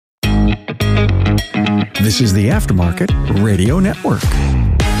This is the Aftermarket Radio Network.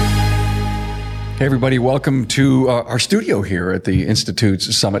 Hey, everybody. Welcome to our studio here at the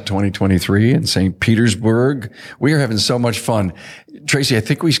Institute's Summit 2023 in St. Petersburg. We are having so much fun. Tracy, I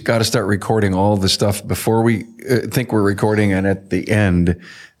think we've got to start recording all the stuff before we think we're recording and at the end,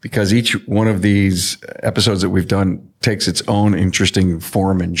 because each one of these episodes that we've done takes its own interesting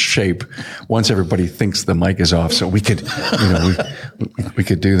form and shape once everybody thinks the mic is off. So we could, we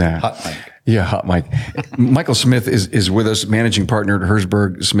could do that. Hot mic. Yeah, hot mic. Michael Smith is with us, managing partner at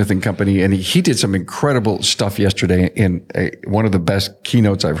Herzberg Smith & Company, and he did some incredible stuff yesterday in one of the best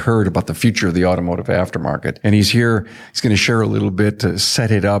keynotes I've heard about the future of the automotive aftermarket. And he's here. He's going to share a little bit to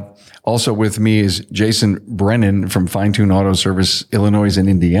set it up. Also with me is Jason Brennan from Fine Tune Auto Service, Illinois and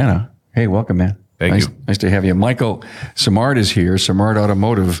Indiana. Hey, welcome, man. Thank you. Nice to have you. Michael Samard is here, Samard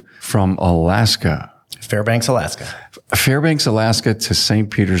Automotive from Alaska. Fairbanks, Alaska. Fairbanks, Alaska to St.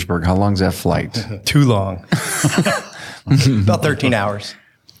 Petersburg. How long's that flight? Too long. About 13 hours.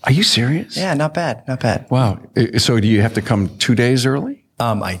 Are you serious? Yeah, not bad. Not bad. Wow. So do you have to come 2 days early?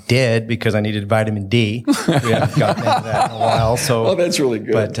 I did because I needed vitamin D. We haven't gotten into that in a while. So, that's really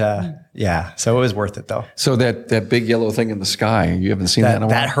good. But, yeah, so it was worth it though. So that big yellow thing in the sky, you haven't seen that in a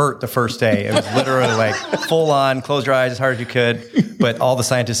while? That hurt the first day. It was literally like full on, close your eyes as hard as you could. But all the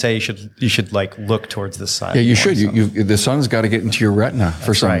scientists say you should like look towards the sun. Yeah, you should. The sun's got to get into your retina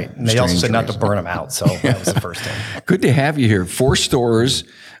for some right. And they also said not to burn them out. So that was the first thing. Good to have you here. 4 stores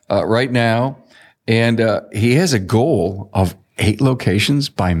right now. And he has a goal of 8 locations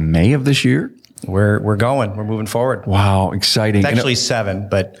by May of this year. We're going. We're moving forward. Wow, exciting. It's actually 7,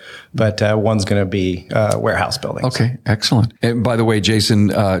 but one's going to be warehouse buildings. Okay, excellent. And by the way,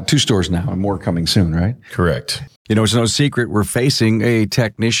 Jason, 2 stores now and more coming soon, right? Correct. You know, it's no secret we're facing a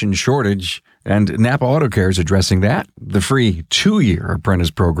technician shortage, and Napa Auto Care is addressing that. The free 2-year apprentice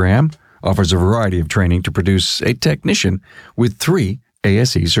program offers a variety of training to produce a technician with 3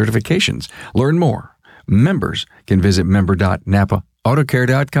 ASE certifications. Learn more. Members can visit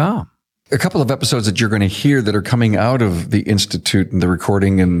member.napaautocare.com. A couple of episodes that you're going to hear that are coming out of the Institute and the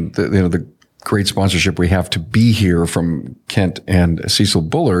recording and the great sponsorship we have to be here from Kent and Cecil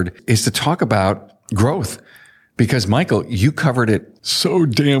Bullard is to talk about growth. Because, Michael, you covered it so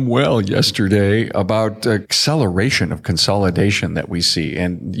damn well yesterday about acceleration of consolidation that we see.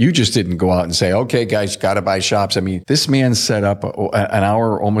 And you just didn't go out and say, okay, guys, got to buy shops. I mean, this man set up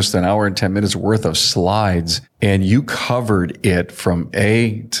almost an hour and 10 minutes worth of slides, and you covered it from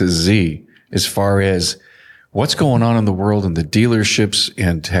A to Z as far as what's going on in the world and the dealerships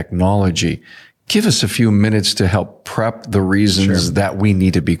and technology. Give us a few minutes to help prep the reasons that we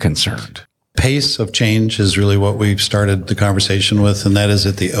need to be concerned. Pace of change is really what we've started the conversation with, and that is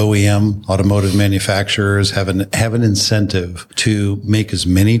that the OEM, automotive manufacturers, have an incentive to make as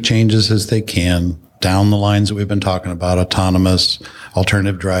many changes as they can down the lines that we've been talking about: autonomous,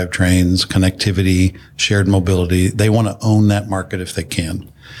 alternative drivetrains, connectivity, shared mobility. They want to own that market if they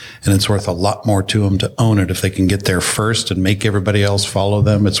can. And it's worth a lot more to them to own it. If they can get there first and make everybody else follow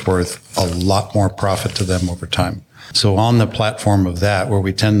them, it's worth a lot more profit to them over time. So on the platform of that, where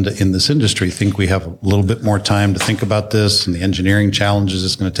we tend to, in this industry, think we have a little bit more time to think about this, and the engineering challenges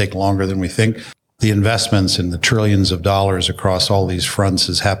is going to take longer than we think, the investments in the trillions of dollars across all these fronts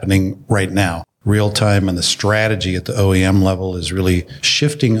is happening right now, real time, and the strategy at the OEM level is really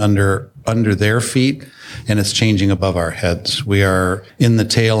shifting under their feet, and it's changing above our heads. We are in the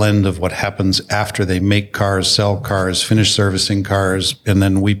tail end of what happens after they make cars, sell cars, finish servicing cars, and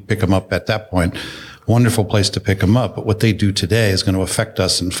then we pick them up at that point. Wonderful place to pick them up. But what they do today is going to affect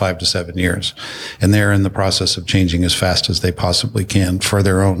us in 5 to 7 years. And they're in the process of changing as fast as they possibly can for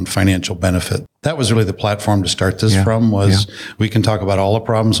their own financial benefit. That was really the platform to start this from, we can talk about all the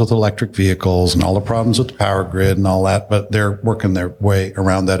problems with electric vehicles and all the problems with the power grid and all that, but they're working their way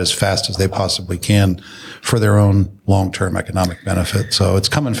around that as fast as they possibly can for their own long-term economic benefit. So it's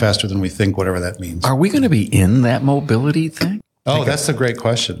coming faster than we think, whatever that means. Are we going to be in that mobility thing? Oh, that's a great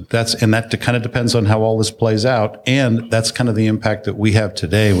question. That kind of depends on how all this plays out. And that's kind of the impact that we have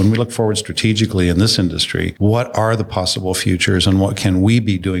today. When we look forward strategically in this industry, what are the possible futures and what can we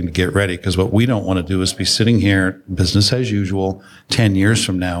be doing to get ready? Because what we don't want to do is be sitting here, business as usual, 10 years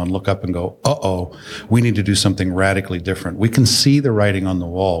from now and look up and go, we need to do something radically different. We can see the writing on the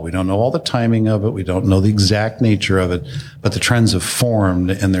wall. We don't know all the timing of it. We don't know the exact nature of it, but the trends have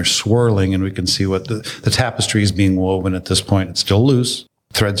formed and they're swirling, and we can see what the tapestry is being woven at this point. It's still loose.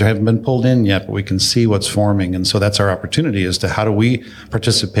 Threads haven't been pulled in yet, but we can see what's forming. And so that's our opportunity, as to how do we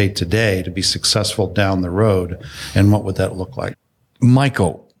participate today to be successful down the road, and what would that look like?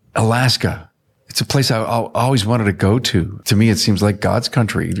 Michael, Alaska, It's a place I always wanted to go to. To me, it seems like God's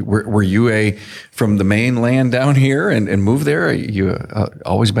country. Were you from the mainland down here and moved there? You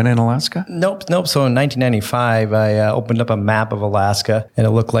always been in Alaska? Nope. So in 1995, I opened up a map of Alaska, and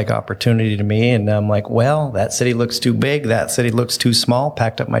it looked like opportunity to me. And I'm like, well, that city looks too big. That city looks too small.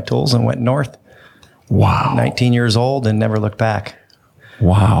 Packed up my tools and went north. Wow. 19 years old and never looked back.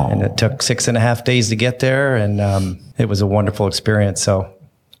 Wow. And it took 6.5 days to get there, and it was a wonderful experience. So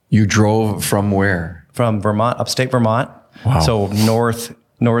you drove from where? From Vermont, upstate Vermont. Wow. So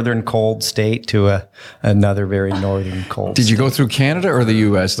northern cold state to another very northern cold Did you state. go through Canada or the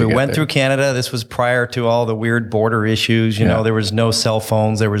U.S.? We went through Canada. This was prior to all the weird border issues. You know, there was no cell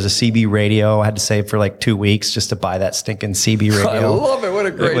phones. There was a CB radio. I had to save for like 2 weeks just to buy that stinking CB radio. I love it. What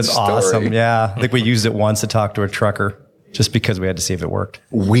a great It was story. awesome. Yeah. I think we used it once to talk to a trucker just because we had to see if it worked.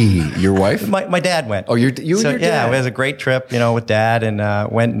 Your wife? My dad went. Oh, you and your dad? Yeah, it was a great trip, with dad,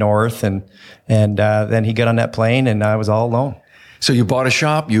 and went north, and then he got on that plane, and I was all alone. So you bought a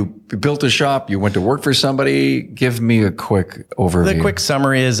shop, you built a shop, you went to work for somebody. Give me a quick overview. The quick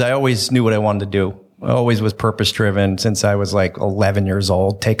summary is I always knew what I wanted to do. I always was purpose driven since I was like 11 years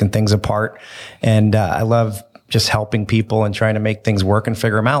old, taking things apart, and I love just helping people and trying to make things work and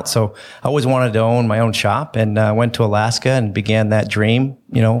figure them out. So I always wanted to own my own shop, and went to Alaska and began that dream,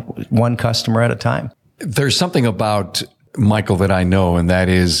 one customer at a time. There's something about Michael that I know, and that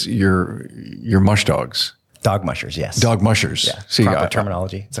is your mush dogs. Dog mushers, yes. Dog mushers. Yeah, See, proper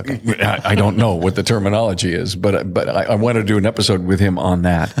terminology. It's okay. I don't know what the terminology is, but I want to do an episode with him on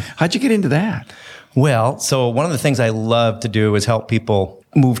that. How'd you get into that? Well, so one of the things I love to do is help people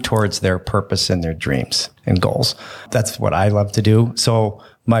move towards their purpose and their dreams and goals. That's what I love to do. So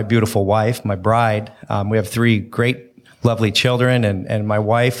my beautiful wife, my bride, we have 3 great, lovely children, and my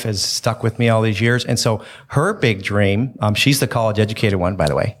wife has stuck with me all these years. And so her big dream, she's the college educated one, by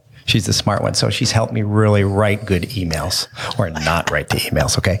the way. She's the smart one. So she's helped me really write good emails, or not write the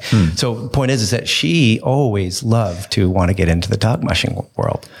emails. Okay. So the point is that she always loved to want to get into the dog mushing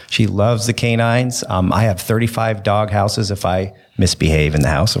world. She loves the canines. I have 35 dog houses if I misbehave in the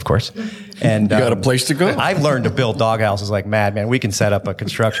house, of course. And You got a place to go. I've learned to build dog houses like mad, man. We can set up a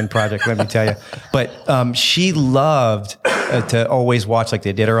construction project, let me tell you. But she loved to always watch like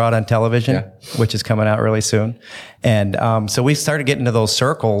the Iditarod on television, which is coming out really soon. And so we started getting into those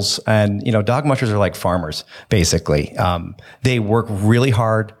circles, and dog mushers are like farmers, basically. They work really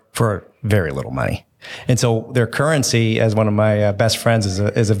hard for very little money. And so their currency, as one of my best friends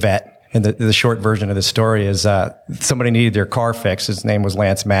is a vet. And the short version of the story is somebody needed their car fixed. His name was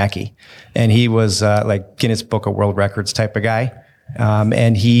Lance Mackey. And he was like Guinness Book of World Records type of guy.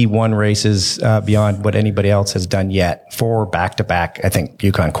 And he won races beyond what anybody else has done yet. 4 back-to-back, I think,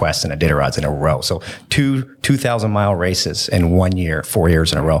 Yukon Quest and Iditarods in a row. So 2 2,000-mile races in 1 year, 4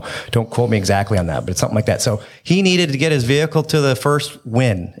 years in a row. Don't quote me exactly on that, but it's something like that. So he needed to get his vehicle to the first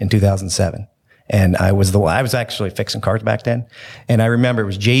win in 2007. And I was actually fixing cars back then. And I remember it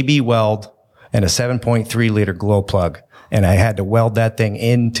was JB Weld and a 7.3 liter glow plug. And I had to weld that thing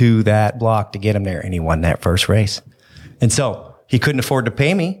into that block to get him there. And he won that first race. And so he couldn't afford to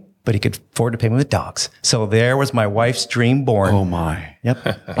pay me, but he could afford to pay me with dogs. So there was my wife's dream born. Oh my.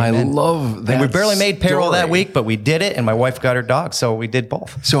 Yep. I love that. And we barely made payroll that story. week, but we did it. And my wife got her dog. So we did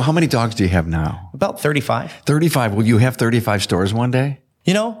both. So how many dogs do you have now? About 35. 35. Will you have 35 stores one day?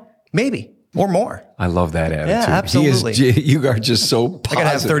 Maybe. Or more. I love that attitude. Yeah, absolutely. You are just so positive. I got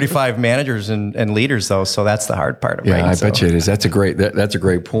to have 35 managers and leaders, though, so that's the hard part of it. Yeah, I bet you it is. That's a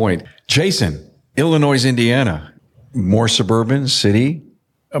great point. Jason, Illinois, Indiana, more suburban city?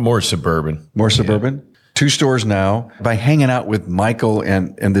 More suburban. More suburban? 2 stores now. By hanging out with Michael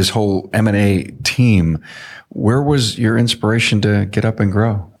and this whole M&A team, where was your inspiration to get up and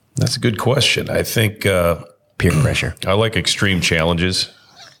grow? That's a good question. I think Peer pressure. I like extreme challenges.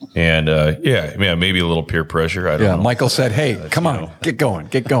 And maybe a little peer pressure. I don't know. Michael said, "Hey, come on, get going."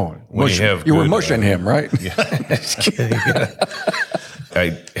 You were mushing him, right?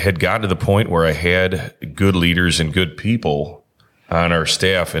 I had gotten to the point where I had good leaders and good people on our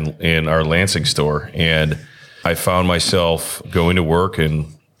staff in our Lansing store, and I found myself going to work, and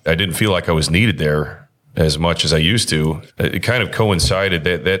I didn't feel like I was needed there as much as I used to. It kind of coincided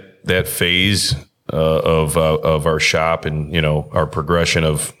that phase of our shop and, our progression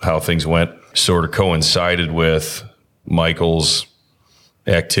of how things went sort of coincided with Michael's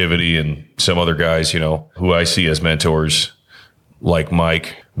activity and some other guys, who I see as mentors like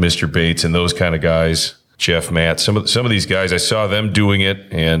Mike, Mr. Bates, and those kind of guys Jeff, Matt, some of these guys, I saw them doing it,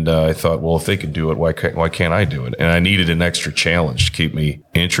 and I thought, well, if they could do it, why can't I do it? And I needed an extra challenge to keep me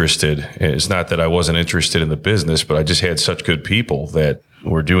interested. It's not that I wasn't interested in the business, but I just had such good people that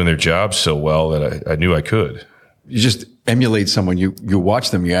were doing their jobs so well that I knew I could. You just emulate someone. You watch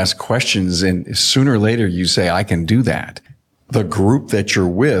them, you ask questions, and sooner or later you say, I can do that. The group that you're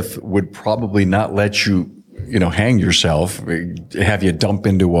with would probably not let you, hang yourself, have you dump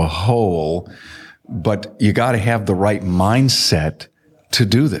into a hole. But you got to have the right mindset to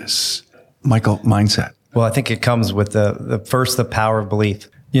do this. Michael, mindset. Well, I think it comes with the power of belief.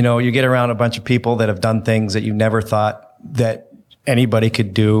 You get around a bunch of people that have done things that you never thought that anybody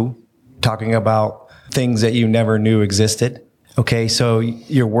could do, talking about things that you never knew existed. Okay. So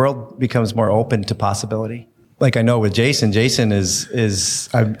your world becomes more open to possibility. Like I know with Jason is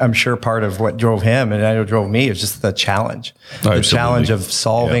I'm sure part of what drove him, and I know drove me, is just the challenge. Absolutely. The challenge of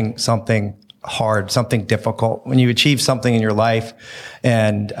solving something hard, something difficult. When you achieve something in your life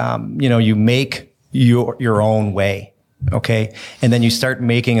and, you make your own way. Okay. And then you start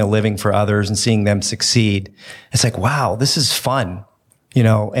making a living for others and seeing them succeed. It's like, wow, this is fun,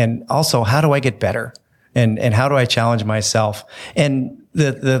 and also how do I get better? And how do I challenge myself? And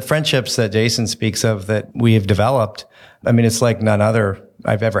the friendships that Jason speaks of that we have developed, I mean, it's like none other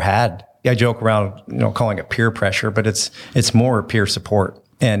I've ever had. I joke around, calling it peer pressure, but it's more peer support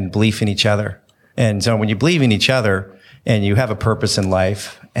and belief in each other. And so when you believe in each other and you have a purpose in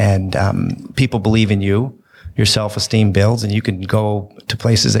life and people believe in you, your self-esteem builds and you can go to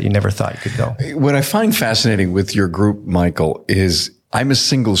places that you never thought you could go. What I find fascinating with your group, Michael, is I'm a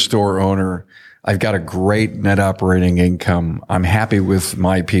single store owner. I've got a great net operating income. I'm happy with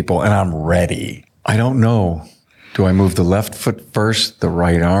my people and I'm ready. I don't know. Do I move the left foot first, the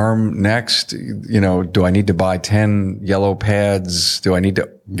right arm next? Do I need to buy 10 yellow pads? Do I need to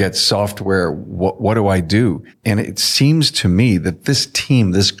get software? What do I do? And it seems to me that this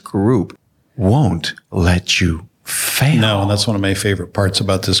team, this group won't let you fail. No, and that's one of my favorite parts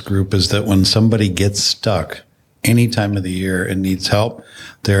about this group is that when somebody gets stuck any time of the year and needs help,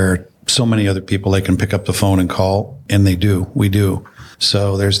 there are so many other people they can pick up the phone and call, and we do.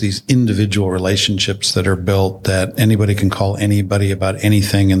 So there's these individual relationships that are built that anybody can call anybody about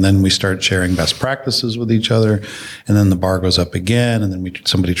anything. And then we start sharing best practices with each other. And then the bar goes up again. And then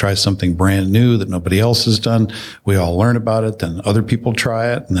somebody tries something brand new that nobody else has done. We all learn about it. Then other people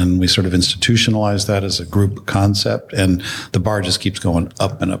try it. And then we sort of institutionalize that as a group concept. And the bar just keeps going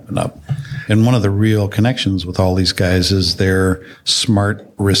up and up and up. And one of the real connections with all these guys is their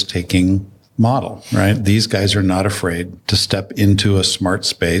smart risk-taking model, right? These guys are not afraid to step into a smart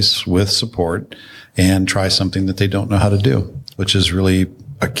space with support and try something that they don't know how to do, which is really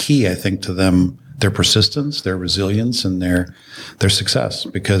a key, I think, to them, their persistence, their resilience, and their success.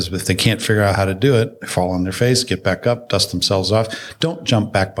 Because if they can't figure out how to do it, they fall on their face, get back up, dust themselves off. Don't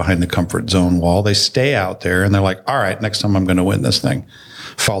jump back behind the comfort zone wall. They stay out there and they're like, all right, next time I'm going to win this thing.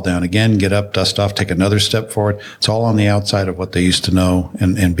 Fall down again, get up, dust off, take another step forward. It's all on the outside of what they used to know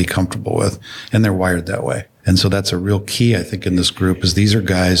and be comfortable with. And they're wired that way. And so that's a real key, I think, in this group is these are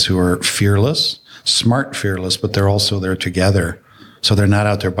guys who are fearless, smart fearless, but they're also there together. So they're not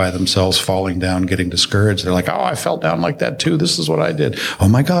out there by themselves falling down, getting discouraged. They're like, oh, I fell down like that too. This is what I did. Oh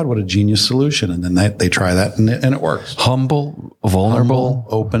my God, what a genius solution. And then they try that and it works. Humble, vulnerable,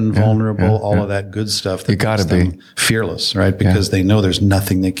 open, vulnerable, all of that good stuff. That you got to be fearless, right? Because they know there's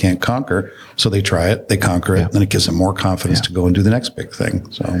nothing they can't conquer. So they try it, they conquer it, and it gives them more confidence to go and do the next big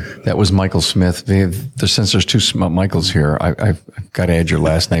thing. So that was Michael Smith. Since there's two Michaels here, I've got to add your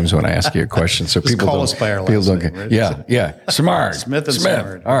last names when I ask you a question. So people call us by our last name, right? Yeah. Smart. Smith and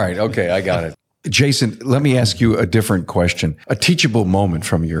Smart. All right. Okay. I got it. Jason, let me ask you a different question. A teachable moment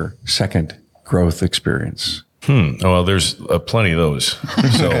from your second growth experience. Well, there's plenty of those.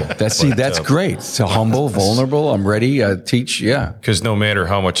 So that's great. So humble, vulnerable. I'm ready. Teach. Yeah. Because no matter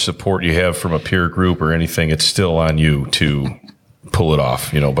how much support you have from a peer group or anything, it's still on you to pull it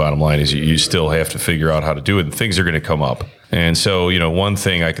off. Bottom line is you still have to figure out how to do it, and things are going to come up. And so, one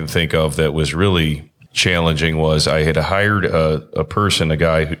thing I can think of that was really challenging was I had hired a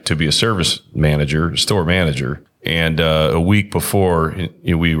guy to be a service manager, store manager. And a week before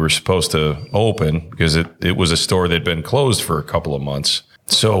we were supposed to open, because it was a store that had been closed for a couple of months.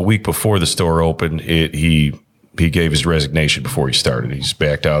 So a week before the store opened, he gave his resignation before he started. He's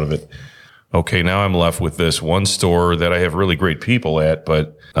backed out of it. Okay, now I'm left with this one store that I have really great people at,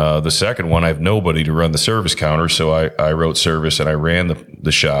 but the second one, I have nobody to run the service counter. So I wrote service and I ran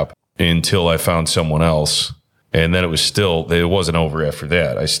the shop until I found someone else. And then it wasn't over after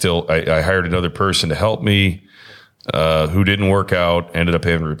that. I hired another person to help me. who didn't work out, ended up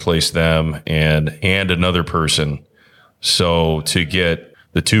having to replace them and another person. So to get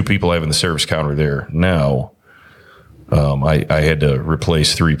the 2 people having the service counter there now, I had to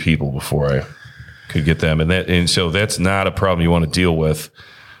replace 3 people before I could get them. And so that's not a problem you want to deal with,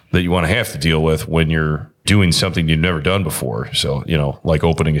 that you want to have to deal with when you're doing something you've never done before. So, like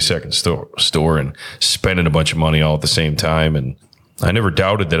opening a second store and spending a bunch of money all at the same time. And I never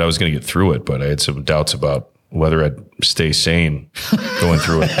doubted that I was going to get through it, but I had some doubts about whether I'd stay sane going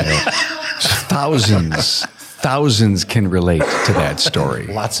through it. Thousands can relate to that story.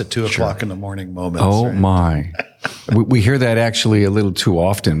 Lots of 2 o'clock in the morning moments. Oh, right? my. We hear that actually a little too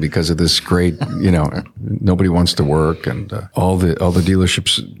often because of this great, nobody wants to work, and all the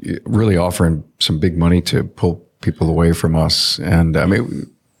dealerships really offering some big money to pull people away from us. And I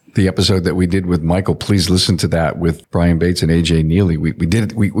mean, the episode that we did with Michael, please listen to that with Brian Bates and AJ Neely. We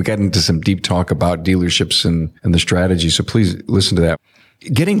got into some deep talk about dealerships and the strategy. So please listen to that.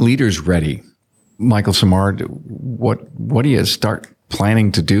 Getting leaders ready. Michael Simard, what do you start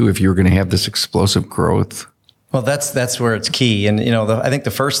planning to do if you're going to have this explosive growth? Well, that's where it's key. And, I think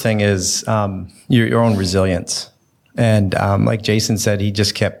the first thing is your own resilience. And like Jason said, he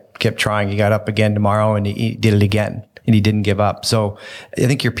just kept trying. He got up again tomorrow and he did it again. And he didn't give up. So I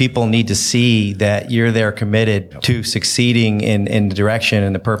think your people need to see that you're there committed to succeeding in the direction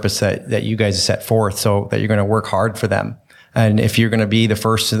and the purpose that you guys set forth, so that you're going to work hard for them. And if you're going to be the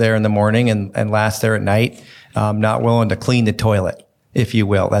first there in the morning and last there at night, not willing to clean the toilet, if you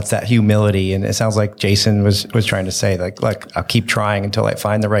will, that's that humility. And it sounds like Jason was trying to say, like I'll keep trying until I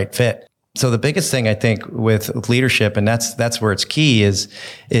find the right fit. So the biggest thing I think with leadership, and that's where it's key, is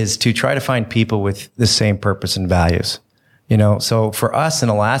to try to find people with the same purpose and values. So for us in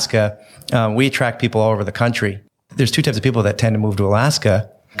Alaska, we attract people all over the country. There's 2 types of people that tend to move to Alaska,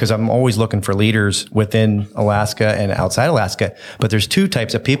 because I'm always looking for leaders within Alaska and outside Alaska. But there's 2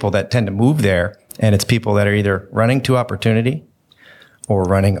 types of people that tend to move there, and it's people that are either running to opportunity or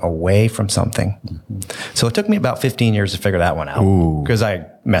running away from something. Mm-hmm. So it took me about 15 years to figure that one out, because I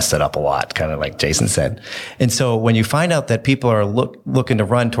messed it up a lot, kind of like Jason said. And so when you find out that people are looking to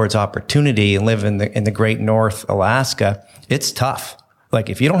run towards opportunity and live in the great North Alaska, it's tough. Like,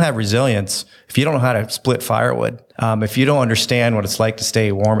 if you don't have resilience, if you don't know how to split firewood, if you don't understand what it's like to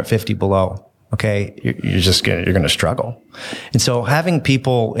stay warm at 50 below, okay, you're going to struggle. And so having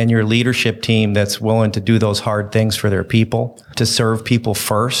people in your leadership team that's willing to do those hard things for their people, to serve people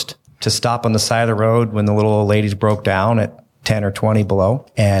first, to stop on the side of the road when the little old ladies broke down at 10 or 20 below,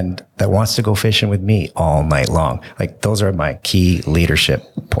 and that wants to go fishing with me all night long. Like, those are my key leadership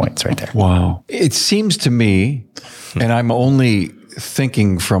points right there. Wow. It seems to me, and I'm only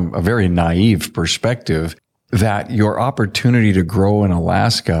thinking from a very naive perspective, that your opportunity to grow in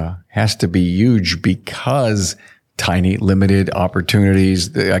Alaska has to be huge, because tiny, limited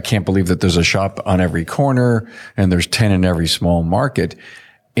opportunities. I can't believe that there's a shop on every corner and there's 10 in every small market.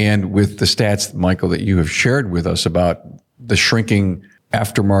 And with the stats, Michael, that you have shared with us about the shrinking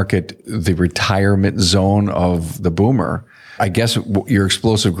aftermarket, the retirement zone of the boomer, I guess your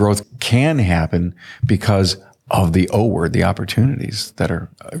explosive growth can happen because of the O word, the opportunities that are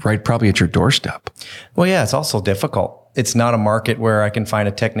right probably at your doorstep. Well, yeah, it's also difficult. It's not a market where I can find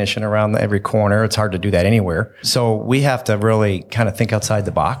a technician around every corner. It's hard to do that anywhere. So we have to really kind of think outside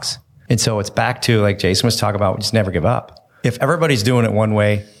the box. And so it's back to, like Jason was talking about, just never give up. If everybody's doing it one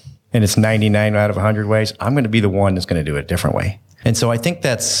way and it's 99 out of 100 ways, I'm going to be the one that's going to do it a different way. And so I think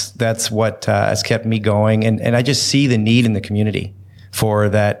that's what has kept me going. And I just see the need in the community for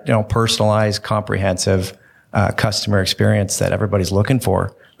that, personalized, comprehensive customer experience that everybody's looking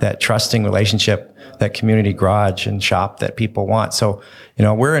for, that trusting relationship, that community garage and shop that people want. So,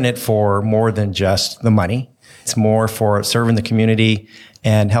 we're in it for more than just the money. It's more for serving the community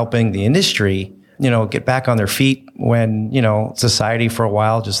and helping the industry, get back on their feet when, society for a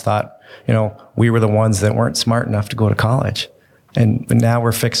while just thought, we were the ones that weren't smart enough to go to college. And now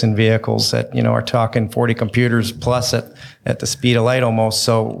we're fixing vehicles that, are talking 40 computers plus at the speed of light almost.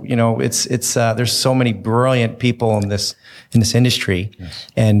 So, it's there's so many brilliant people in this industry. Yes.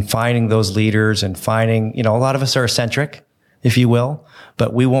 And finding those leaders and finding, a lot of us are eccentric, if you will,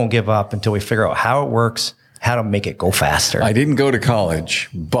 but we won't give up until we figure out how it works, how to make it go faster. I didn't go to college,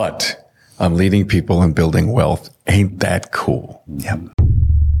 but I'm leading people and building wealth. Ain't that cool? Yep.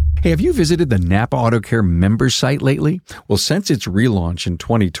 Hey, have you visited the Napa AutoCare members site lately? Well, since its relaunch in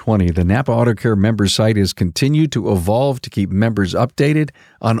 2020, the Napa AutoCare members site has continued to evolve to keep members updated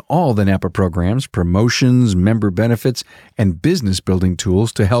on all the Napa programs, promotions, member benefits, and business building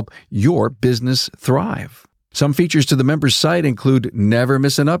tools to help your business thrive. Some features to the members site include never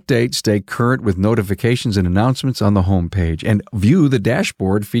miss an update, stay current with notifications and announcements on the homepage, and view the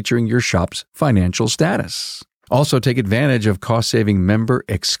dashboard featuring your shop's financial status. Also, take advantage of cost-saving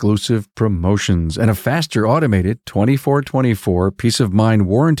member-exclusive promotions and a faster automated 24/24 peace-of-mind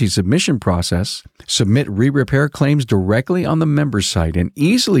warranty submission process. Submit re-repair claims directly on the member site and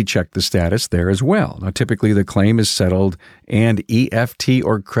easily check the status there as well. Now, typically the claim is settled and EFT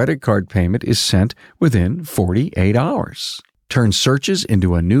or credit card payment is sent within 48 hours. Turn searches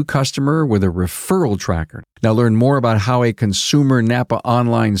into a new customer with a referral tracker. Now learn more about how a consumer Napa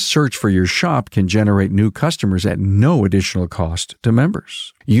online search for your shop can generate new customers at no additional cost to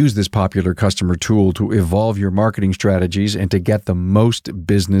members. Use this popular customer tool to evolve your marketing strategies and to get the most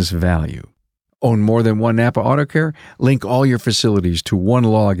business value. Own more than one Napa Auto Care? Link all your facilities to one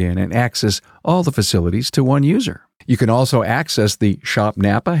login and access all the facilities to one user. You can also access the Shop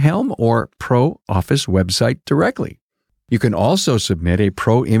Napa Helm or Pro Office website directly. You can also submit a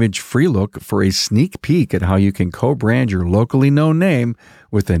Pro Image free look for a sneak peek at how you can co-brand your locally known name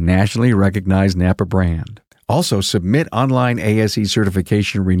with the nationally recognized Napa brand. Also, submit online ASE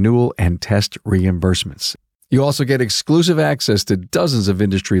certification renewal and test reimbursements. You also get exclusive access to dozens of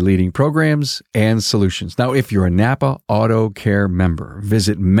industry-leading programs and solutions. Now, if you're a Napa Auto Care member,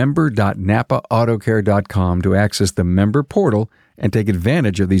 visit member.napaautocare.com to access the member portal and take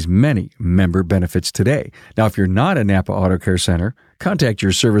advantage of these many member benefits today. Now, if you're not a Napa Auto Care Center, contact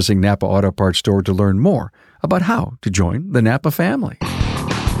your servicing Napa Auto Parts store to learn more about how to join the Napa family.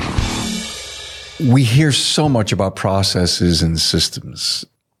 We hear so much about processes and systems.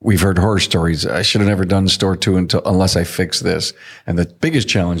 We've heard horror stories. I should have never done store 2 unless I fix this. And the biggest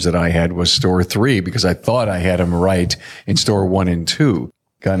challenge that I had was store 3 because I thought I had them right in store 1 and 2.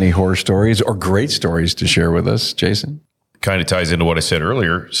 Got any horror stories or great stories to share with us, Jason? Kind of ties into what I said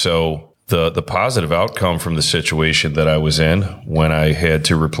earlier. So the positive outcome from the situation that I was in when I had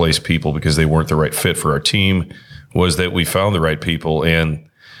to replace people because they weren't the right fit for our team was that we found the right people. And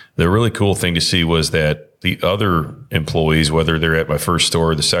the really cool thing to see was that the other employees, whether they're at my first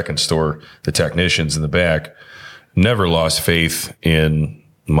store or the second store, the technicians in the back, never lost faith in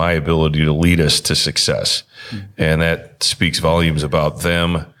my ability to lead us to success. And that speaks volumes about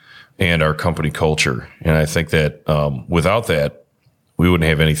them and our company culture. And I think that without that, we wouldn't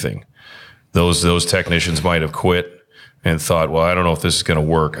have anything. Those technicians might have quit and thought, well, I don't know if this is going to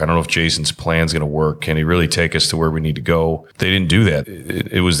work. I don't know if Jason's plan's going to work. Can he really take us to where we need to go? They didn't do that.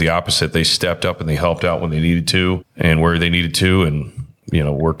 It was the opposite. They stepped up and they helped out when they needed to and where they needed to, and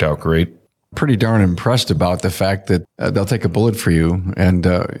worked out great. Pretty darn impressed about the fact that they'll take a bullet for you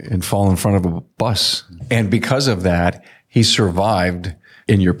and fall in front of a bus. And because of that, he survived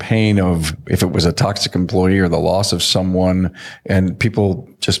in your pain of if it was a toxic employee or the loss of someone and people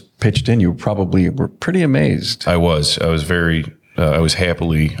just pitched in, you probably were pretty amazed. I was very, I was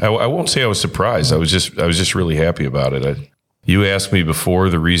happily, I won't say I was surprised. I was just really happy about it. You asked me before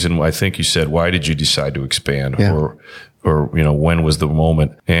the reason, I think you said, why did you decide to expand? Yeah. Or when was the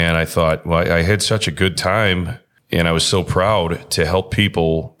moment? And I thought, well, I had such a good time. And I was so proud to help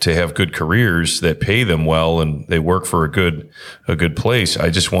people to have good careers that pay them well and they work for a good place. I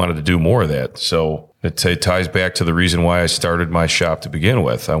just wanted to do more of that. So it ties back to the reason why I started my shop to begin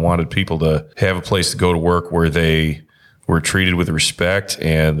with. I wanted people to have a place to go to work where they were treated with respect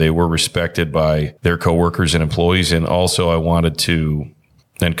and they were respected by their coworkers and employees. And also I wanted to,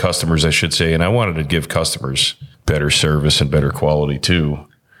 and customers, I should say, and I wanted to give customers better service and better quality too.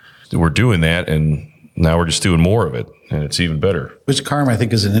 We're doing that, and now we're just doing more of it, and it's even better. Which, Carm, I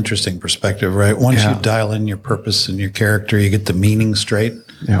think is an interesting perspective, right? Once you dial in your purpose and your character, you get the meaning straight,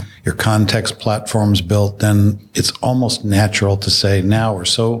 your context platform's built, then it's almost natural to say, now we're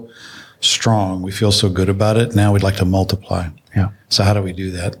so strong, we feel so good about it, now we'd like to multiply. Yeah. So how do we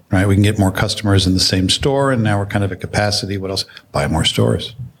do that, right? We can get more customers in the same store, and now we're kind of at capacity. What else? Buy more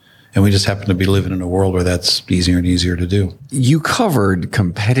stores. And we just happen to be living in a world where that's easier and easier to do. You covered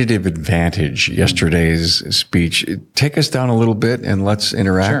competitive advantage yesterday's speech. Take us down a little bit and let's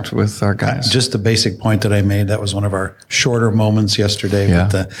interact with our guys. Just the basic point that I made, that was one of our shorter moments yesterday. Yeah.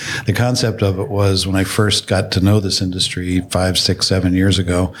 But the concept of it was when I first got to know this industry 5, 6, 7 years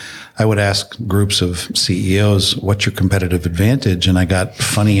ago, I would ask groups of CEOs, what's your competitive advantage? And I got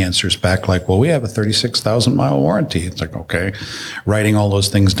funny answers back like, well, we have a 36,000-mile warranty. It's like, okay. Writing all those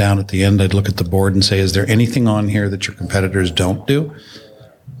things down at the end, I'd look at the board and say, is there anything on here that your competitors don't do?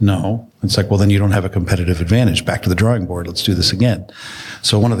 No. It's like, well, then you don't have a competitive advantage. Back to the drawing board. Let's do this again.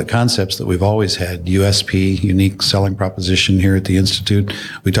 So one of the concepts that we've always had, USP, unique selling proposition here at the Institute.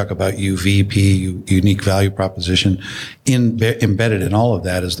 We talk about UVP, unique value proposition. Embedded in all of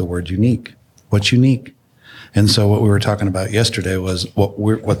that is the word unique. What's unique? And so what we were talking about yesterday was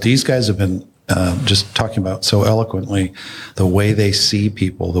what these guys have been just talking about so eloquently, the way they see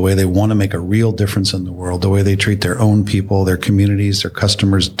people, the way they want to make a real difference in the world, the way they treat their own people, their communities, their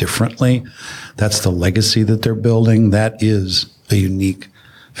customers differently. That's the legacy that they're building. That is a unique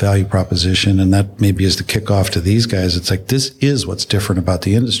value proposition. And that maybe is the kickoff to these guys. It's like, this is what's different about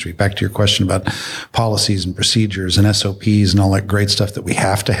the industry. Back to your question about policies and procedures and SOPs and all that great stuff that we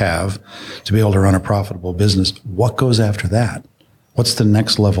have to be able to run a profitable business. What goes after that? What's the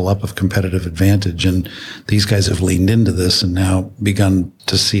next level up of competitive advantage? And these guys have leaned into this and now begun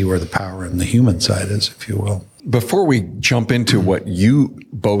to see where the power and the human side is, if you will. Before we jump into what you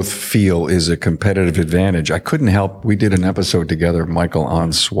both feel is a competitive advantage, I couldn't help. We did an episode together, Michael,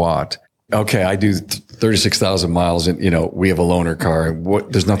 on SWAT. Okay, I do 36,000 miles and, we have a loaner car.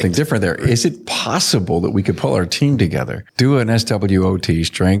 There's nothing different there. Is it possible that we could pull our team together, do an SWOT,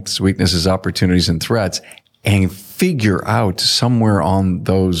 strengths, weaknesses, opportunities, and threats, and figure out somewhere on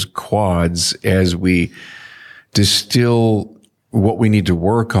those quads as we distill what we need to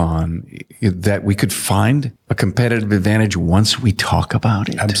work on, that we could find a competitive advantage once we talk about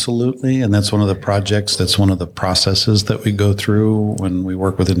it? Absolutely. And that's one of the projects, that's one of the processes that we go through when we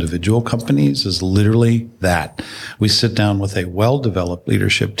work with individual companies, is literally that. We sit down with a well-developed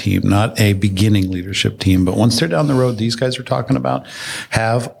leadership team, not a beginning leadership team, but once they're down the road, these guys are talking about,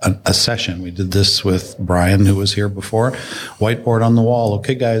 have a session. We did this with Brian, who was here before. Whiteboard on the wall.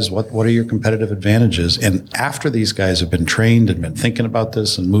 Okay, guys, what are your competitive advantages? And after these guys have been trained and been thinking about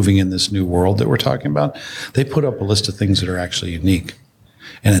this and moving in this new world that we're talking about, they put up a list of things that are actually unique.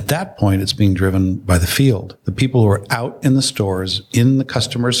 And at that point, it's being driven by the field. The people who are out in the stores, in the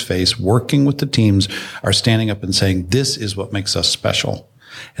customer's face, working with the teams, are standing up and saying, this is what makes us special.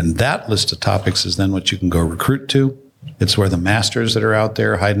 And that list of topics is then what you can go recruit to. It's where the masters that are out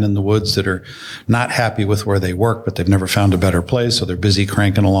there hiding in the woods that are not happy with where they work, but they've never found a better place. So they're busy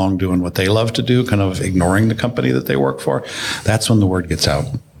cranking along doing what they love to do, kind of ignoring the company that they work for. That's when the word gets out.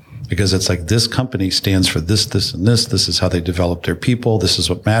 Because it's like, this company stands for this, this, and this. This is how they develop their people. This is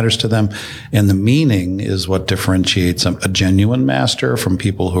what matters to them. And the meaning is what differentiates a genuine master from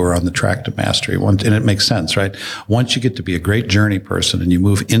people who are on the track to mastery. And it makes sense, right? Once you get to be a great journey person and you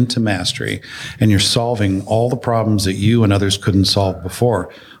move into mastery and you're solving all the problems that you and others couldn't solve before,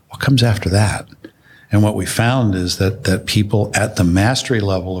 what comes after that? And what we found is that people at the mastery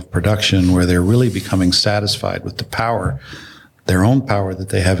level of production, where they're really becoming satisfied with the power, their own power that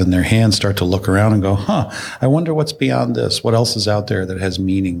they have in their hands, start to look around and go, I wonder what's beyond this. What else is out there that has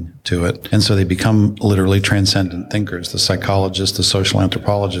meaning to it? And so they become literally transcendent thinkers. The psychologists, the social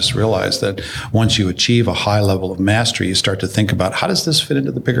anthropologists realize that once you achieve a high level of mastery, you start to think about, how does this fit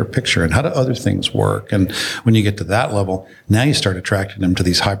into the bigger picture and how do other things work? And when you get to that level, now you start attracting them to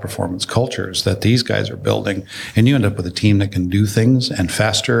these high performance cultures that these guys are building. And you end up with a team that can do things and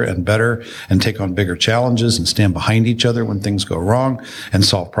faster and better and take on bigger challenges and stand behind each other when things go wrong and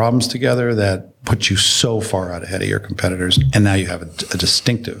solve problems together that put you so far out ahead of your competitors. And now you have a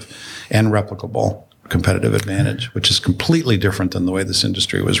distinctive and replicable competitive advantage, which is completely different than the way this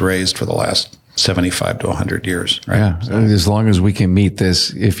industry was raised for the last 75 to 100 years. Right? Yeah. So, as long as we can meet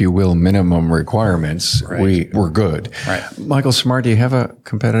this, if you will, minimum requirements, right, we're good. Right. Michael Smart, do you have a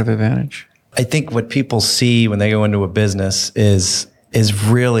competitive advantage? I think what people see when they go into a business is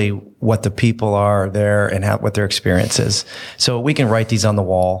really what the people are there and what their experience is. So we can write these on the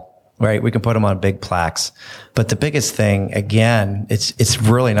wall, right? We can put them on big plaques. But the biggest thing, again, it's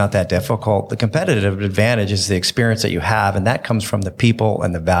really not that difficult. The competitive advantage is the experience that you have, and that comes from the people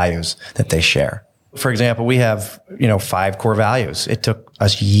and the values that they share. For example, we have, 5 core values. It took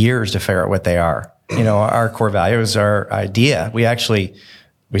us years to figure out what they are. Our core values are IDEA.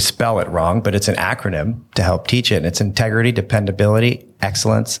 We spell it wrong, but it's an acronym to help teach it. And it's integrity, dependability,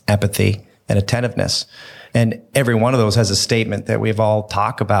 excellence, empathy, and attentiveness. And every one of those has a statement that we've all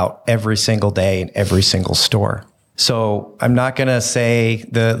talk about every single day in every single store. So I'm not going to say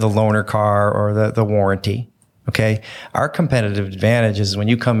the loaner car or the warranty. Okay. Our competitive advantage is when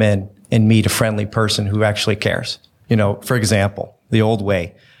you come in and meet a friendly person who actually cares. For example, the old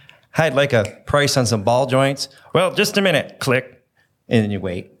way. I'd like a price on some ball joints. Well, just a minute. Click. And then you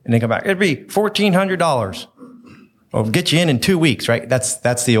wait and then come back. It'd be $1,400. Well, get you in 2 weeks, right?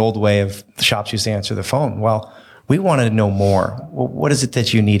 That's the old way of the shops used to answer the phone. Well, we wanted to know more. Well, what is it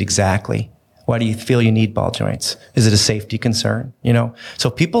that you need exactly? Why do you feel you need ball joints? Is it a safety concern? So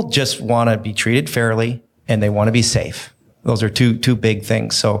people just want to be treated fairly and they want to be safe. Those are two big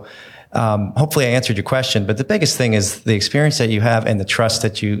things. So, hopefully I answered your question, but the biggest thing is the experience that you have and the trust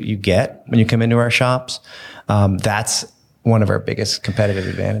that you get when you come into our shops. That's one of our biggest competitive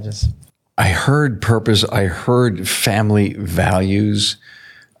advantages. I heard purpose. I heard family values.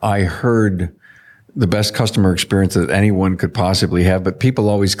 I heard the best customer experience that anyone could possibly have. But people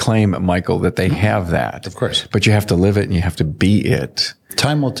always claim, Michael, that they have that. Of course. But you have to live it and you have to be it.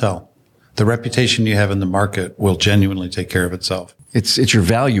 Time will tell. The reputation you have in the market will genuinely take care of itself. It's your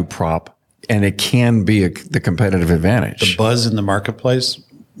value prop, and it can be the competitive advantage. The buzz in the marketplace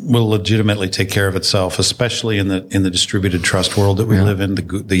will legitimately take care of itself, especially in the distributed trust world that we live in,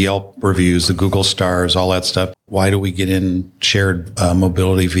 the Yelp reviews, the Google stars, all that stuff. Why do we get in shared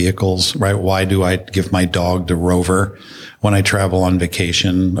mobility vehicles, right? Why do I give my dog to Rover when I travel on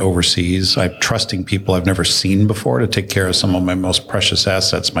vacation overseas? I'm trusting people I've never seen before to take care of some of my most precious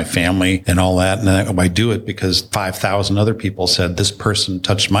assets, my family and all that. And I do it because 5,000 other people said this person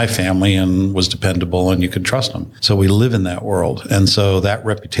touched my family and was dependable and you could trust them. So we live in that world. And so that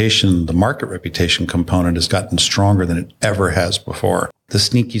reputation, the market reputation component has gotten stronger than it ever has before. The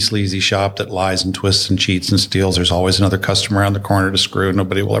sneaky, sleazy shop that lies and twists and cheats and steals. There's always another customer around the corner to screw.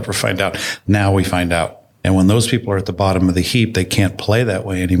 Nobody will ever find out. Now we find out. And when those people are at the bottom of the heap, they can't play that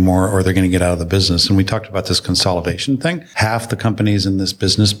way anymore or they're going to get out of the business. And we talked about this consolidation thing. Half the companies in this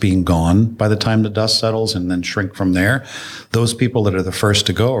business being gone by the time the dust settles and then shrink from there. Those people that are the first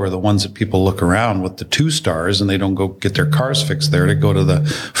to go are the ones that people look around with the 2 stars and they don't go get their cars fixed there. They go to the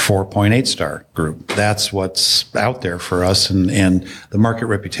 4.8 star group. That's what's out there for us. And the market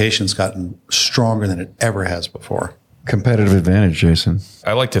reputation's gotten stronger than it ever has before. Competitive advantage, Jason.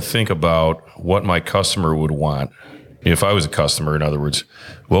 I like to think about what my customer would want. If I was a customer, in other words,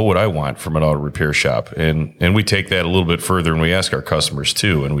 what would I want from an auto repair shop? And we take that a little bit further and we ask our customers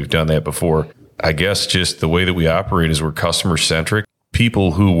too. And we've done that before. I guess just the way that we operate is we're customer centric.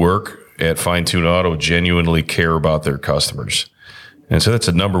 People who work at Fine Tune Auto genuinely care about their customers. And so that's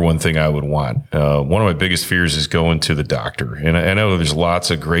the number one thing I would want. One of my biggest fears is going to the doctor. And I know there's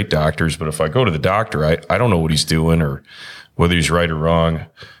lots of great doctors, but if I go to the doctor, I don't know what he's doing or whether he's right or wrong.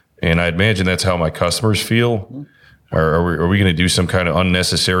 And I imagine that's how my customers feel. Are we going to do some kind of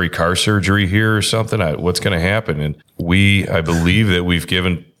unnecessary car surgery here or something? What's going to happen? And I believe that we've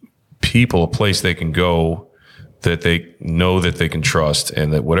given people a place they can go that they know that they can trust,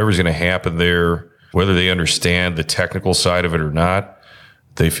 and that whatever's going to happen there, whether they understand the technical side of it or not,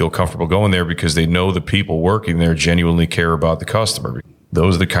 they feel comfortable going there because they know the people working there genuinely care about the customer.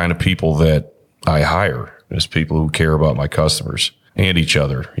 Those are the kind of people that I hire, as people who care about my customers and each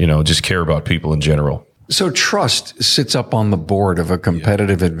other, just care about people in general. So trust sits up on the board of a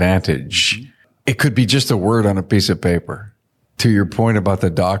competitive advantage. It could be just a word on a piece of paper. To your point about the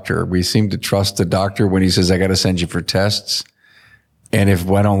doctor, we seem to trust the doctor when he says, I got to send you for tests. And if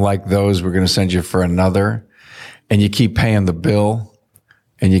I don't like those, we're going to send you for another. And you keep paying the bill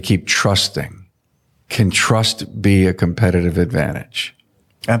and you keep trusting. Can trust be a competitive advantage?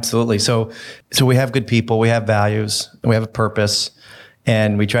 Absolutely. So we have good people, we have values, we have a purpose,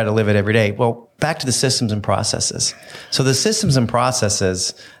 and we try to live it every day. Well, back to the systems and processes. So the systems and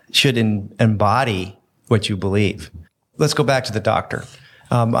processes should embody what you believe. Let's go back to the doctor.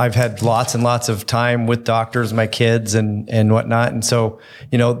 I've had lots and lots of time with doctors, my kids and whatnot. And so,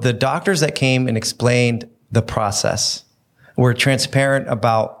 the doctors that came and explained the process were transparent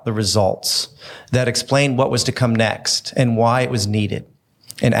about the results, that explained what was to come next and why it was needed,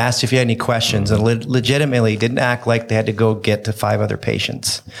 and asked if you had any questions, and legitimately didn't act like they had to go get to 5 other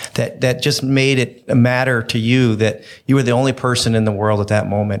patients. That just made it a matter to you that you were the only person in the world at that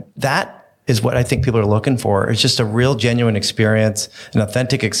moment. That is what I think people are looking for. It's just a real genuine experience, an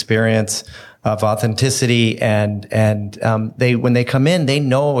authentic experience of authenticity. And when they come in, they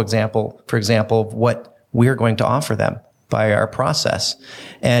know, for example, what we're going to offer them by our process.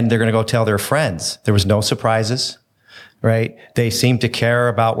 And they're going to go tell their friends. There was no surprises, right? They seemed to care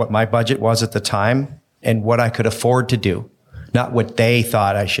about what my budget was at the time and what I could afford to do, not what they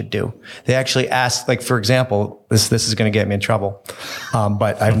thought I should do. They actually asked, like, for example, this is going to get me in trouble.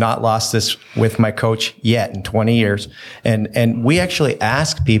 But I've not lost this with my coach yet in 20 years. And we actually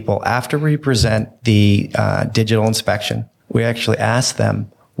ask people after we present the digital inspection, we actually ask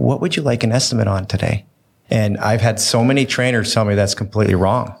them, what would you like an estimate on today? And I've had so many trainers tell me that's completely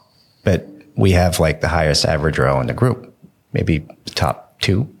wrong, but we have like the highest average row in the group, maybe the top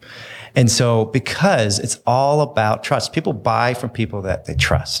 2. And so, because it's all about trust, people buy from people that they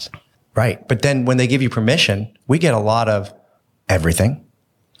trust, right? But then when they give you permission, we get a lot of everything.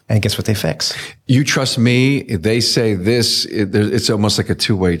 And guess what they fix? You trust me. They say this. It's almost like a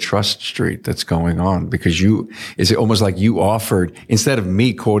 2-way trust street that's going on, because it's almost like you offered, instead of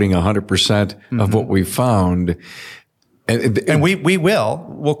me quoting 100% of what we found. And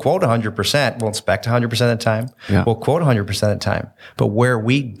we'll quote 100%. We'll inspect 100% of the time. Yeah. We'll quote 100% of the time. But where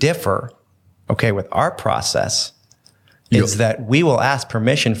we differ Okay, with our process is that we will ask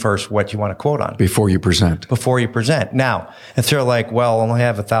permission first what you want to quote on. Before you present. Now, if they're like, well, I only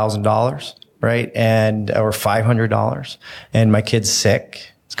have $1,000, right? Or $500 and my kid's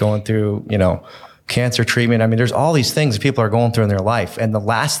sick, it's going through, cancer treatment. I mean, there's all these things people are going through in their life. And the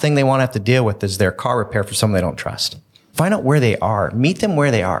last thing they want to have to deal with is their car repair for someone they don't trust. Find out where they are. Meet them where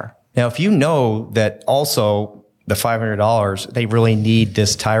they are. Now, if you know that also the $500, they really need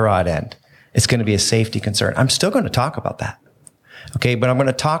this tie rod end, it's going to be a safety concern. I'm still going to talk about that. Okay. But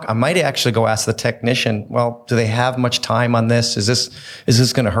I might actually go ask the technician, well, do they have much time on this? Is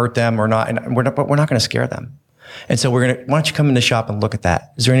this going to hurt them or not? And we're not going to scare them. And so why don't you come in the shop and look at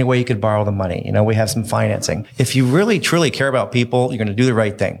that? Is there any way you could borrow the money? We have some financing. If you really, truly care about people, you're going to do the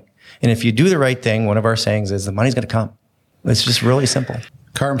right thing. And if you do the right thing, one of our sayings is the money's going to come. It's just really simple.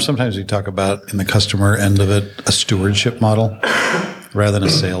 Carm, sometimes we talk about in the customer end of it, a stewardship model rather than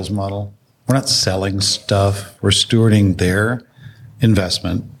a sales model. We're not selling stuff. We're stewarding their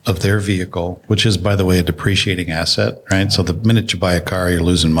investment of their vehicle, which is, by the way, a depreciating asset, right? So the minute you buy a car, you're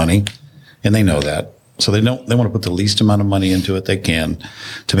losing money, and they know that. So they want to put the least amount of money into it they can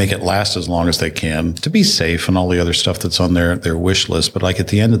to make it last as long as they can, to be safe and all the other stuff that's on their wish list. But like at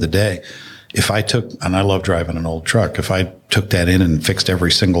the end of the day, if I took, and I love driving an old truck, if I took that in and fixed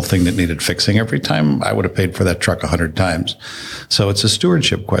every single thing that needed fixing every time, I would have paid for that truck 100 times. So it's a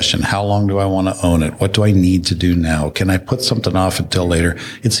stewardship question. How long do I want to own it? What do I need to do now? Can I put something off until later?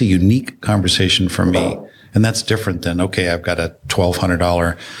 It's a unique conversation for me. And that's different than, okay, I've got a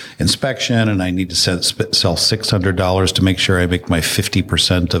 $1,200 inspection and I need to sell $600 to make sure I make my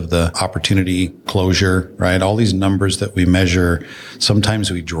 50% of the opportunity closure, right? All these numbers that we measure,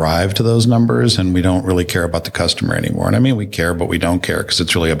 sometimes we drive to those numbers and we don't really care about the customer anymore. And I mean, we care, but we don't care because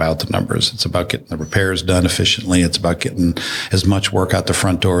it's really about the numbers. It's about getting the repairs done efficiently. It's about getting as much work out the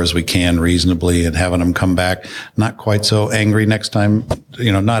front door as we can reasonably and having them come back not quite so angry next time,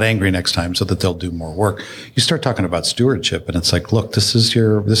 not angry next time so that they'll do more work. You start talking about stewardship and it's like, look, this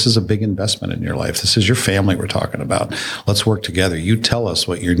is a big investment in your life. This is your family we're talking about. Let's work together. You tell us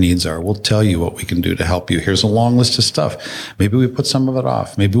what your needs are. We'll tell you what we can do to help you. Here's a long list of stuff. Maybe we put some of it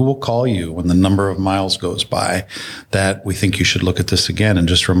off. Maybe we'll call you when the number of miles goes by that we think you should look at this again and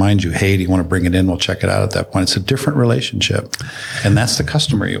just remind you, hey, do you want to bring it in? We'll check it out at that point. It's a different relationship. And that's the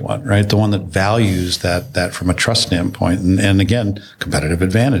customer you want, right? The one that values that from a trust standpoint. And again, competitive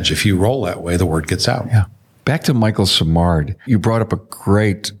advantage. If you roll that way, the word gets out. Yeah. Back to Michael Simard. You brought up a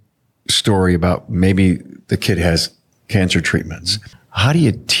great story about maybe the kid has cancer treatments. How do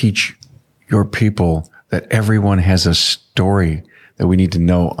you teach your people that everyone has a story that we need to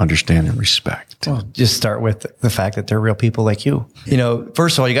know, understand, and respect? Well, just start with the fact that they're real people like you.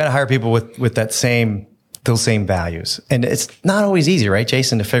 First of all, you got to hire people with those same values. And it's not always easy, right,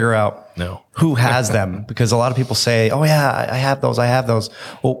 Jason, to figure out who has them, because a lot of people say, oh yeah, I have those.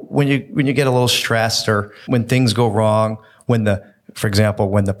 Well, when you get a little stressed or when things go wrong, for example,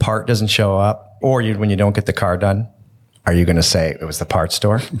 when the part doesn't show up or when you don't get the car done, are you going to say it was the parts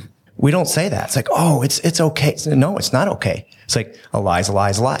store? We don't say that. It's like, oh, it's okay. No, it's not okay. It's like a lie's a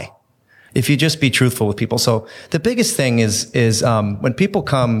lie's a lie. If you just be truthful with people. So the biggest thing is when people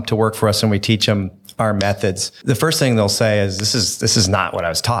come to work for us and we teach them our methods, the first thing they'll say is, this is not what I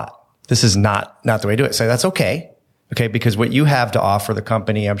was taught. This is not the way to do it. So that's okay. Okay. Because what you have to offer the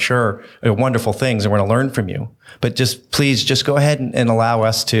company, I'm sure, are wonderful things and we're going to learn from you. But please go ahead and allow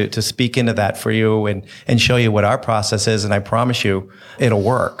us to speak into that for you and show you what our process is. And I promise you it'll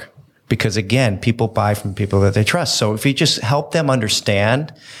work. Because again, people buy from people that they trust. So if you just help them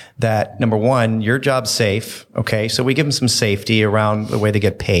understand that, number one, your job's safe. Okay. So we give them some safety around the way they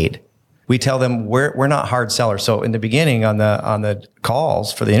get paid. We tell them we're not hard sellers. So in the beginning on the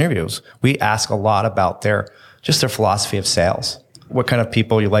calls for the interviews, we ask a lot about their philosophy of sales. What kind of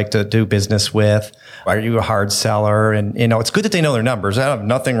people you like to do business with? Are you a hard seller? And, it's good that they know their numbers. I have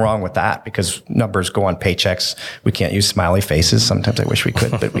nothing wrong with that because numbers go on paychecks. We can't use smiley faces. Sometimes I wish we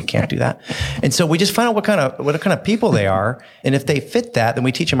could, but we can't do that. And so we just find out what kind of people they are. And if they fit that, then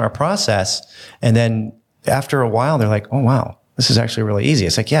we teach them our process. And then after a while, they're like, oh, wow, this is actually really easy.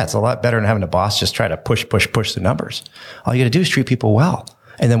 It's like, yeah, it's a lot better than having a boss just try to push the numbers. All you got to do is treat people well.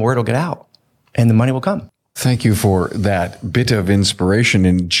 And then word will get out and the money will come. Thank you for that bit of inspiration.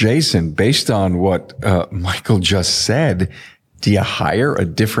 And Jason, based on what Michael just said, do you hire a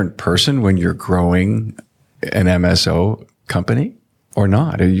different person when you're growing an MSO company or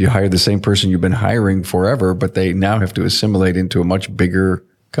not? You hire the same person you've been hiring forever, but they now have to assimilate into a much bigger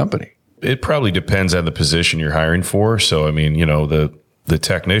company? It probably depends on the position you're hiring for. So, I mean, the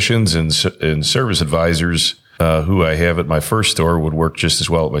technicians and service advisors, who I have at my first store would work just as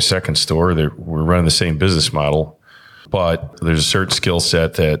well at my second store. We're running the same business model, but there's a certain skill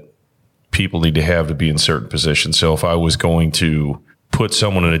set that people need to have to be in certain positions. So if I was going to put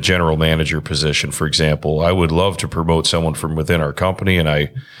someone in a general manager position, for example, I would love to promote someone from within our company, and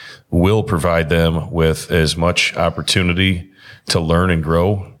I will provide them with as much opportunity to learn and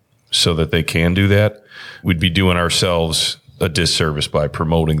grow so that they can do that. We'd be doing ourselves a disservice by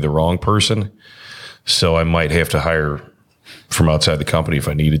promoting the wrong person. So I might have to hire from outside the company if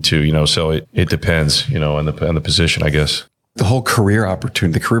I needed to, so it depends, on the position, I guess. The whole career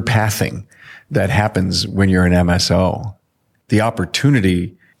opportunity, the career pathing that happens when you're an MSO, the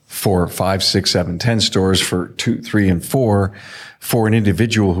opportunity for 5, 6, 7, 10 stores, for 2, 3, and 4, for an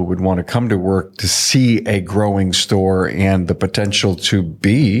individual who would want to come to work to see a growing store and the potential to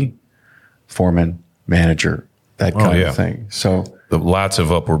be foreman, manager, that kind of thing. So lots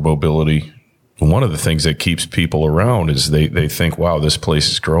of upward mobility. One of the things that keeps people around is they think, wow, this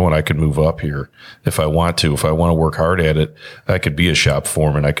place is growing. I could move up here if I want to. If I want to work hard at it, I could be a shop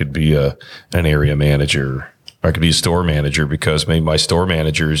foreman. I could be an area manager. I could be a store manager because maybe my store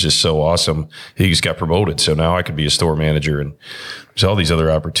manager is just so awesome. He just got promoted. So now I could be a store manager, and there's all these other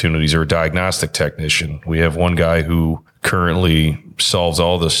opportunities, or a diagnostic technician. We have one guy who currently solves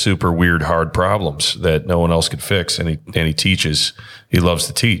all the super weird, hard problems that no one else could fix. And he teaches. He loves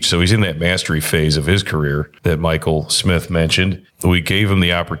to teach. So he's in that mastery phase of his career that Michael Smith mentioned. We gave him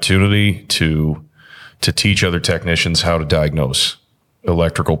the opportunity to teach other technicians how to diagnose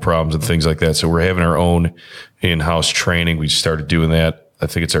electrical problems and things like that. So we're having our own in-house training. We started doing that. I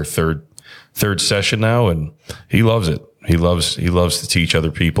think it's our third session now, and he loves it. He loves to teach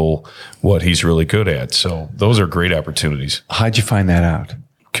other people what he's really good at. So those are great opportunities. How'd you find that out?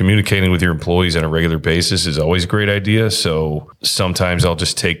 Communicating with your employees on a regular basis is always a great idea. So sometimes I'll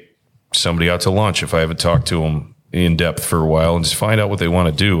just take somebody out to lunch if I haven't talked to them in depth for a while and just find out what they want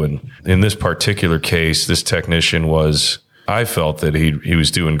to do. And in this particular case, this technician I felt that he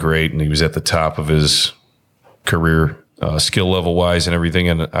was doing great, and he was at the top of his career, skill level wise and everything.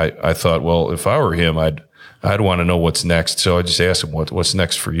 And I thought, well, if I were him, I'd want to know what's next. So I just asked him, what's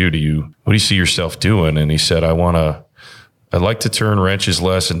next for you? What do you see yourself doing? And he said, I'd like to turn wrenches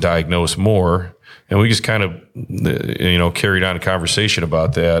less and diagnose more. And we just kind of, carried on a conversation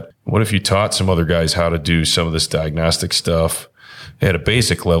about that. What if you taught some other guys how to do some of this diagnostic stuff at a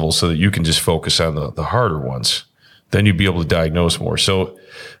basic level so that you can just focus on the harder ones? Then you'd be able to diagnose more. So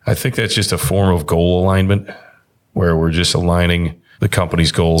I think that's just a form of goal alignment where we're just aligning the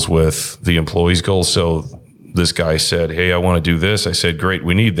company's goals with the employees' goals. So this guy said, hey, I want to do this. I said, great,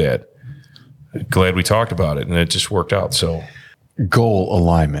 we need that. Glad we talked about it. And it just worked out. So goal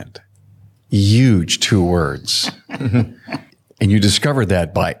alignment, huge 2 words. And you discovered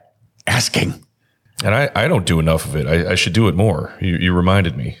that by asking. And I don't do enough of it. I should do it more. You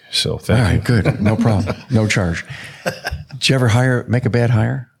reminded me. So thank you. All right, good. No problem. No charge. Did you ever make a bad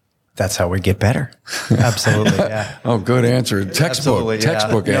hire? That's how we get better. Absolutely. Yeah. Oh, good answer.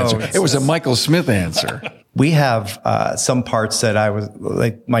 Textbook answer. No, it was a Michael Smith answer. We have some parts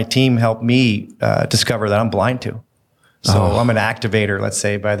that my team helped me discover that I'm blind to. So I'm an activator, let's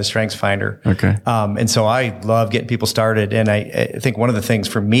say, by the Strengths Finder. Okay. And so I love getting people started. And I think one of the things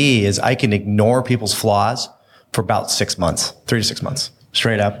for me is I can ignore people's flaws for about 6 months, 3 to 6 months,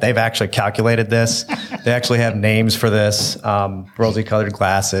 straight up. They've actually calculated this. They actually have names for this, rosy colored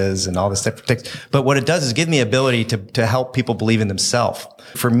glasses and all this different things. But what it does is give me the ability to help people believe in themselves.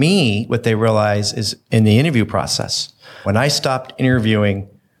 For me, what they realize is in the interview process, when I stopped interviewing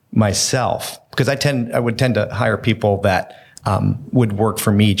myself, because I would tend to hire people that would work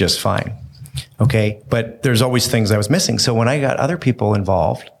for me just fine. Okay. But there's always things I was missing. So when I got other people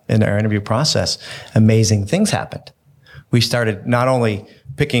involved in our interview process, amazing things happened. We started not only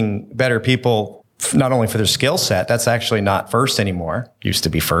picking better people, not only for their skill set, that's actually not first anymore. Used to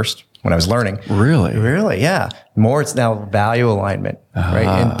be first when I was learning. Really? Really, yeah. More, it's now value alignment, right?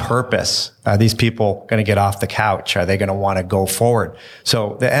 And purpose. Are these people going to get off the couch? Are they going to want to go forward?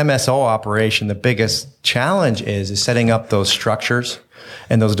 So the MSO operation, the biggest challenge is setting up those structures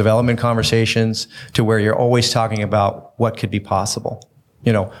and those development conversations to where you're always talking about what could be possible.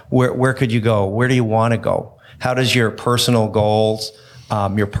 Where could you go? Where do you want to go? How does your personal goals,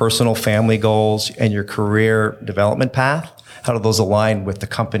 your personal family goals, and your career development path, how do those align with the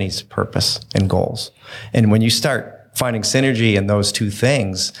company's purpose and goals? And when you start finding synergy in those 2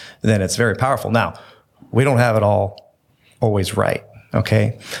 things, then it's very powerful. Now, we don't have it all always right,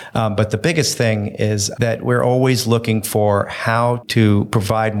 okay? But the biggest thing is that we're always looking for how to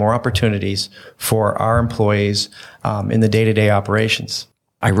provide more opportunities for our employees in the day-to-day operations.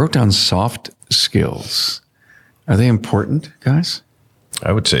 I wrote down soft skills. Are they important, guys?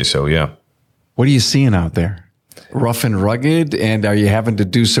 I would say so, yeah. What are you seeing out there? Rough and rugged? And are you having to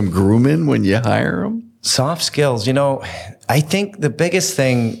do some grooming when you hire them? Soft skills. You know, I think the biggest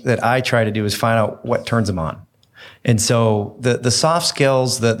thing that I try to do is find out what turns them on. And so the soft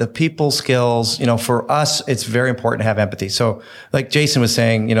skills, the people skills, you know, for us, it's very important to have empathy. So like Jason was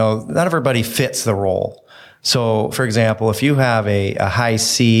saying, you know, not everybody fits the role. So for example, if you have a high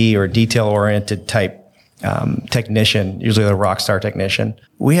C or detail oriented type technician, usually the rock star technician,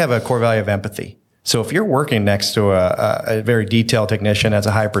 we have a core value of empathy. So if you're working next to a very detailed technician as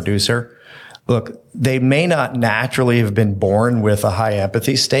a high producer, look, they may not naturally have been born with a high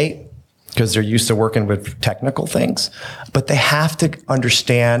empathy state because they're used to working with technical things, but they have to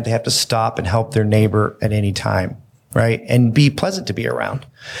understand, they have to stop and help their neighbor at any time, right? And be pleasant to be around.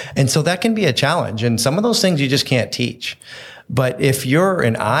 And so that can be a challenge. And some of those things you just can't teach. But if you're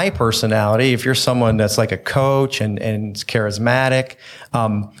an I personality, if you're someone that's like a coach and charismatic,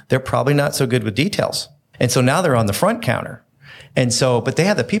 they're probably not so good with details. And so now they're on the front counter. And so, but they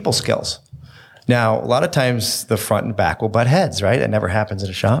have the people skills. Now, a lot of times the front and back will butt heads, right? That never happens in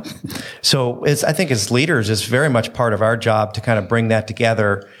a shop. So I think as leaders, it's very much part of our job to kind of bring that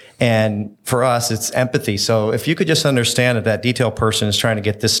together. And for us, it's empathy. So if you could just understand that detail person is trying to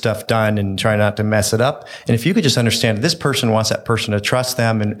get this stuff done and try not to mess it up. And if you could just understand that this person wants that person to trust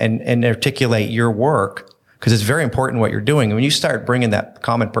them and articulate your work, because it's very important what you're doing. And when you start bringing that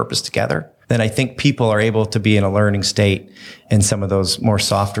common purpose together, then I think people are able to be in a learning state and some of those more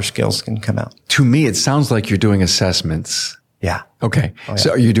softer skills can come out. To me, it sounds like you're doing assessments. Yeah. Okay. Oh, yeah. So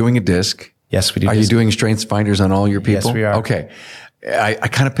are you doing a DISC? Yes, we do. Are you doing strengths finders on all your people? Yes, we are. Okay. I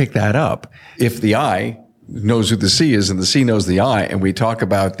kind of picked that up. If the I knows who the C is and the C knows the I, and we talk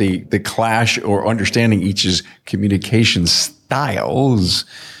about the clash or understanding each's communication styles,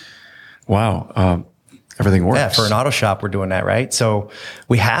 wow. Everything works. Yeah, for an auto shop, we're doing that, right? So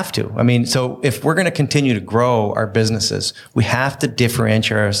we have to. I mean, so if we're going to continue to grow our businesses, we have to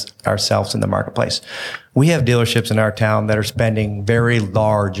differentiate ourselves in the marketplace. We have dealerships in our town that are spending very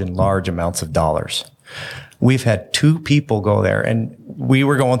large amounts of dollars. We've had 2 people go there, and we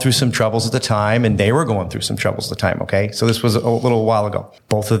were going through some troubles at the time, and they were going through some troubles at the time, okay? So this was a little while ago.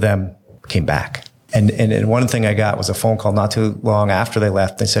 Both of them came back. And one thing I got was a phone call not too long after they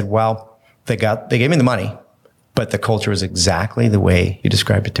left. They said, well, they gave me the money, but the culture was exactly the way you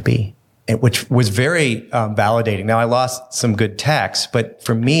described it to be, which was very validating. Now, I lost some good techs, but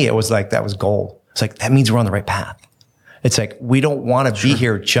for me, it was like that was gold. It's like, that means we're on the right path. It's like, we don't want to be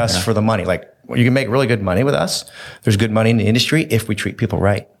here just for the money. Like, you can make really good money with us. There's good money in the industry if we treat people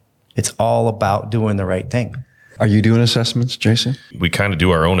right. It's all about doing the right thing. Are you doing assessments, Jason? We kind of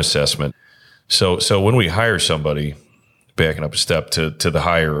do our own assessment. So when we hire somebody, backing up a step to the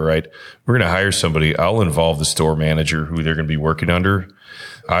hire, right? We're going to hire somebody. I'll involve the store manager who they're going to be working under.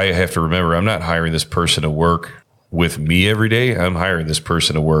 I have to remember, I'm not hiring this person to work with me every day. I'm hiring this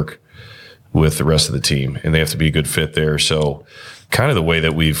person to work with the rest of the team, and they have to be a good fit there. So kind of the way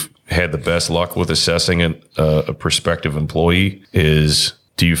that we've had the best luck with assessing a prospective employee is,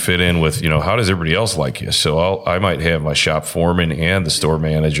 do you fit in with, how does everybody else like you? So I might have my shop foreman and the store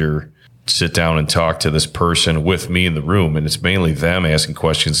manager sit down and talk to this person with me in the room, and it's mainly them asking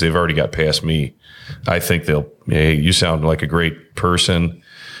questions. They've already got past me. I think hey, you sound like a great person.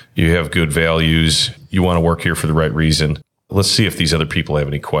 You have good values. You want to work here for the right reason. Let's see if these other people have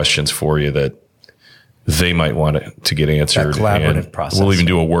any questions for you that they might want to get answered. That collaborative process. We'll even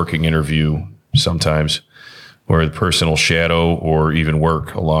do a working interview sometimes where the person will shadow or even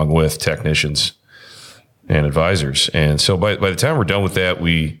work along with technicians and advisors. And so by the time we're done with that,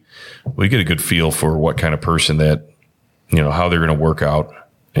 we get a good feel for what kind of person that, how they're going to work out.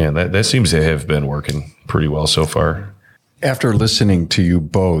 And that seems to have been working pretty well so far. After listening to you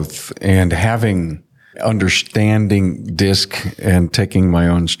both and understanding DISC and taking my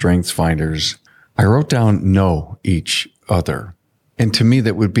own strengths finders, I wrote down know each other. And to me,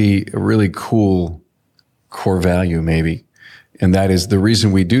 that would be a really cool core value, maybe. And that is the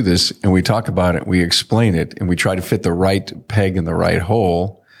reason we do this, and we talk about it, we explain it, and we try to fit the right peg in the right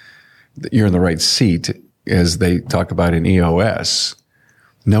hole. You're in the right seat, as they talk about in EOS.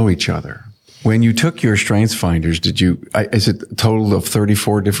 Know each other. When you took your strengths finders, is it a total of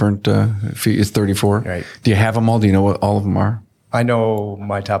 34 different, it's 34? Right. Do you have them all? Do you know what all of them are? I know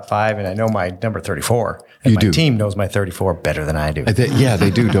my top 5 and I know my number 34. And You my do. team knows my 34 better than I do. Yeah, they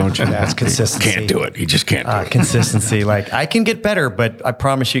do, don't you? That's consistency. Can't do it. You just can't do it. Consistency. Like, I can get better, but I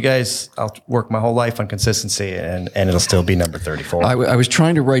promise you guys, I'll work my whole life on consistency and it'll still be number 34. I was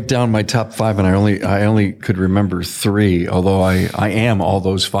trying to write down my top 5, and I only could remember 3, although I am all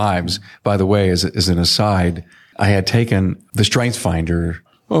those 5s. By the way, as an aside, I had taken the Strength Finder,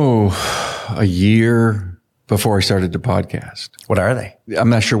 a year before I started the podcast. What are they? I'm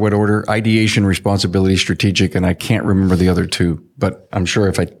not sure what order. Ideation, responsibility, strategic, and I can't remember the other two, but I'm sure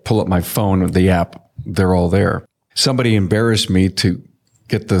if I pull up my phone or the app, they're all there. Somebody embarrassed me to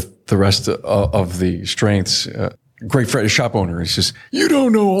get the rest of the strengths. Great friend, a shop owner. He says, you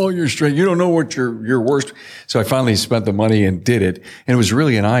don't know all your strengths. You don't know what your worst. So I finally spent the money and did it. And it was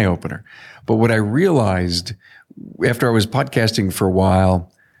really an eye opener. But what I realized after I was podcasting for a while,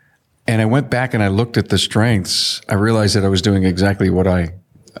 and I went back and I looked at the strengths, I realized that I was doing exactly what I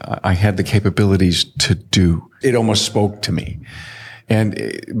had the capabilities to do. It almost spoke to me.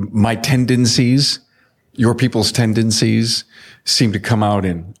 And my tendencies, your people's tendencies, seem to come out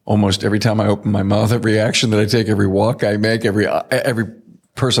in almost every time I open my mouth, every action that I take, every walk I make, every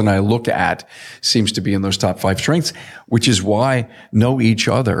person I look at seems to be in those top 5 strengths, which is why know each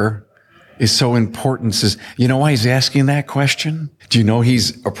other is so important. Says, you know why he's asking that question? Do you know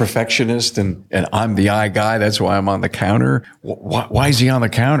he's a perfectionist and I'm the I guy? That's why I'm on the counter. Why is he on the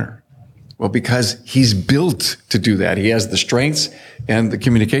counter? Well, because he's built to do that. He has the strengths and the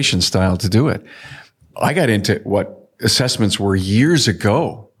communication style to do it. I got into what assessments were years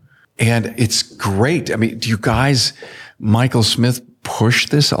ago, and it's great. I mean, do you guys, Michael Smith, push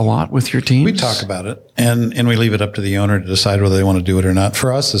this a lot with your teams? We talk about it, and we leave it up to the owner to decide whether they want to do it or not.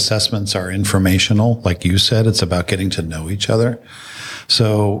 For us, assessments are informational. Like you said, it's about getting to know each other.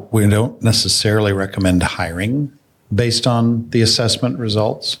 So we don't necessarily recommend hiring based on the assessment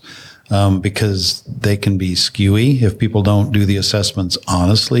results. Because they can be skewy. If people don't do the assessments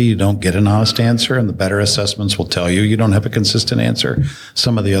honestly, you don't get an honest answer, and the better assessments will tell you don't have a consistent answer.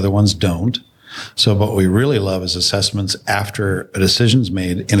 Some of the other ones don't. So what we really love is assessments after a decision's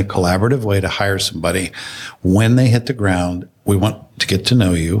made in a collaborative way to hire somebody. When they hit the ground, we want to get to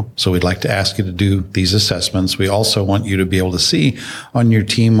know you. So we'd like to ask you to do these assessments. We also want you to be able to see on your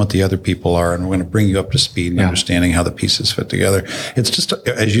team what the other people are, and we're going to bring you up to speed and understanding how the pieces fit together. It's just,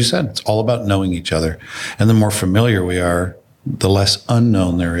 as you said, it's all about knowing each other. And the more familiar we are, the less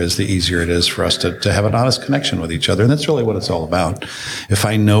unknown there is, the easier it is for us to have an honest connection with each other. And that's really what it's all about. If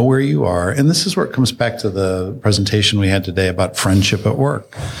I know where you are, and this is where it comes back to the presentation we had today about friendship at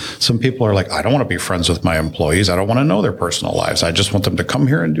work. Some people are like, I don't want to be friends with my employees. I don't want to know their personal lives. I just want them to come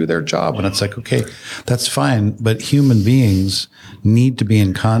here and do their job. And it's like, okay, that's fine. But human beings need to be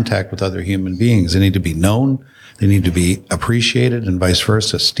in contact with other human beings. They need to be known. They need to be appreciated, and vice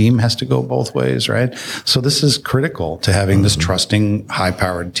versa. Esteem has to go both ways, right? So this is critical to having this trusting,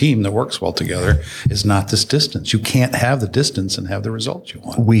 high-powered team that works well together, is not this distance. You can't have the distance and have the results you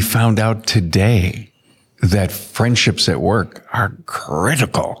want. We found out today that friendships at work are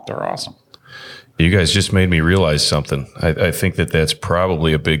critical. They're awesome. You guys just made me realize something. I think that's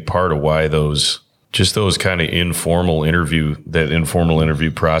probably a big part of why those kind of informal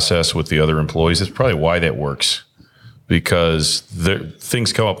interview process with the other employees, that's probably why that works. Because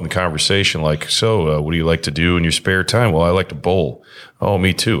things come up in the conversation like, so what do you like to do in your spare time? Well, I like to bowl. Oh,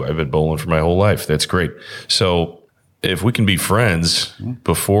 me too. I've been bowling for my whole life. That's great. So if we can be friends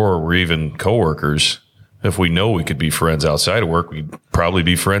before we're even coworkers, if we know we could be friends outside of work, we'd probably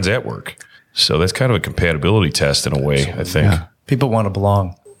be friends at work. So that's kind of a compatibility test in a way, I think. Yeah. People want to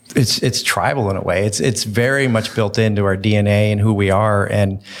belong. It's tribal in a way. It's very much built into our DNA and who we are.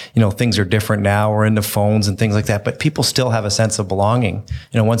 And, things are different now. We're into phones and things like that, but people still have a sense of belonging,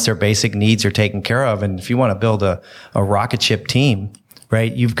 once their basic needs are taken care of. And if you want to build a rocket ship team,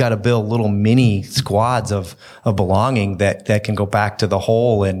 right, you've got to build little mini squads of belonging that can go back to the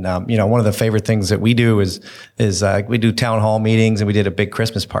whole. And, one of the favorite things that we do is we do town hall meetings, and we did a big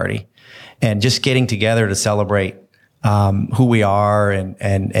Christmas party, and just getting together to celebrate who we are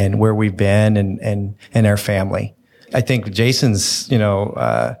and where we've been and our family. I think Jason's,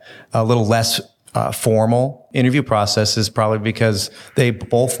 a little less formal interview process is probably because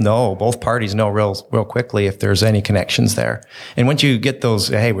both parties know real quickly if there's any connections there. And once you get those,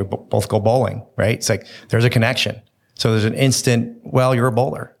 hey, we both go bowling, right? It's like there's a connection. So there's an instant, well, you're a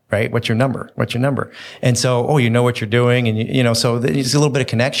bowler. Right? What's your number? And so, you know what you're doing. And, so there's a little bit of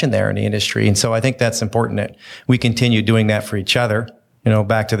connection there in the industry. And so I think that's important that we continue doing that for each other,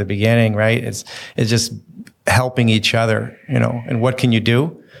 back to the beginning, right? It's just helping each other, and what can you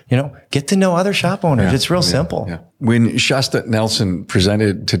do? Get to know other shop owners. Yeah, it's real simple. Yeah. When Shasta Nelson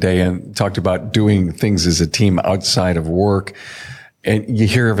presented today and talked about doing things as a team outside of work, and you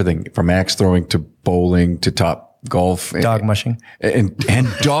hear everything from axe throwing to bowling to top golf, dog mushing, and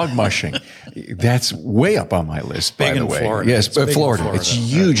dog mushing. That's way up on my list. By the way, Florida. Yes, Florida. It's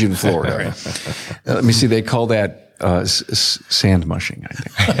huge in Florida. Let me see. They call that sand mushing,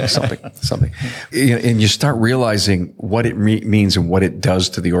 I think, something. And you start realizing what it means and what it does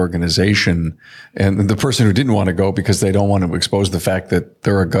to the organization. And the person who didn't want to go because they don't want to expose the fact that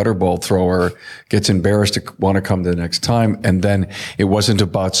they're a gutter ball thrower gets embarrassed to want to come the next time. And then it wasn't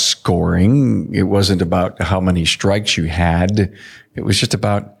about scoring. It wasn't about how many strikes you had. It was just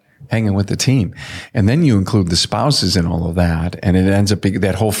about hanging with the team. And then you include the spouses in all of that. And it ends up being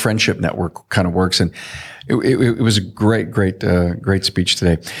that whole friendship network kind of works. And it was a great speech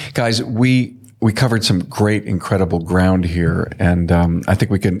today. Guys, we covered some great, incredible ground here. And, I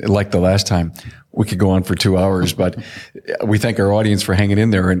think we can, like the last time, we could go on for 2 hours, but we thank our audience for hanging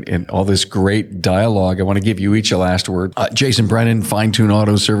in there and all this great dialogue. I want to give you each a last word. Jason Brennan, Fine Tune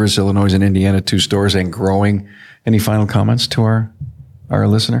Auto Service, Illinois and Indiana, 2 stores and growing. Any final comments to our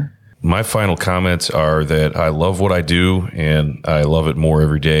listener? My final comments are that I love what I do and I love it more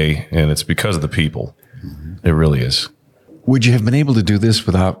every day. And it's because of the people. It really is. Would you have been able to do this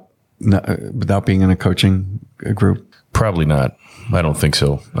without being in a coaching group? Probably not. I don't think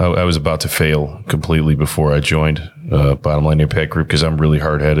so. I was about to fail completely before I joined Bottom Line Impact Group because I'm really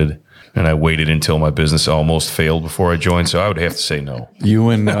hard-headed. And I waited until my business almost failed before I joined. So I would have to say no. You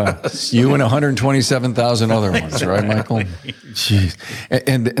and 127,000 other ones, right, Michael? Jeez.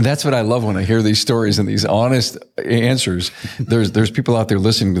 And that's what I love when I hear these stories and these honest answers. There's people out there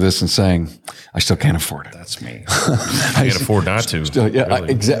listening to this and saying, I still can't afford it. That's me. I can't afford not to.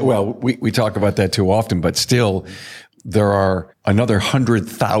 Exactly. Well, we talk about that too often, but still, there are another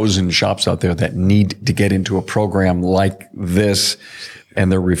 100,000 shops out there that need to get into a program like this. And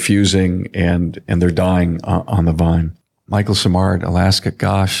they're refusing and they're dying on the vine. Michael Simard, Alaska,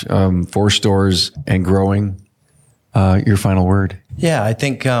 gosh, 4 stores and growing. Your final word. Yeah, I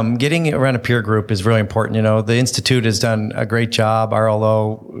think getting around a peer group is really important. You know, the Institute has done a great job,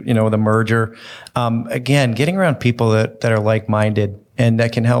 RLO, you know, the merger. Again, getting around people that are like-minded and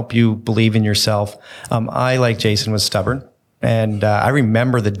that can help you believe in yourself. I, like Jason, was stubborn. And I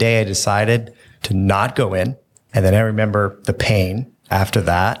remember the day I decided to not go in. And then I remember the pain after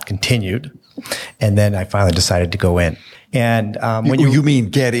that continued. And then I finally decided to go in. And when you mean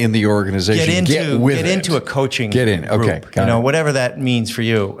get in the organization, get into a coaching group, okay, you know, whatever that means for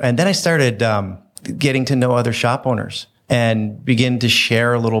you. And then I started getting to know other shop owners and begin to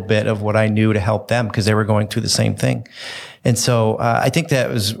share a little bit of what I knew to help them because they were going through the same thing. And so I think that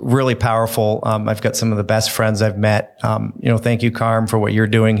was really powerful. I've got some of the best friends I've met. You know, thank you, Carm, for what you're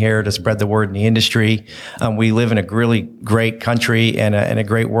doing here to spread the word in the industry. We live in a really great country and a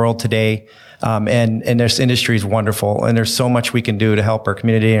great world today. And this industry is wonderful. And there's so much we can do to help our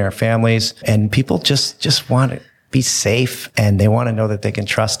community and our families. And people just want to be safe and they want to know that they can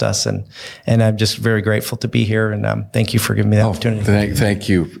trust us. And I'm just very grateful to be here. And thank you for giving me the opportunity. Thank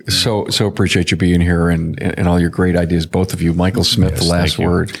you. So appreciate you being here and all your great ideas, both of you. Michael Smith, the last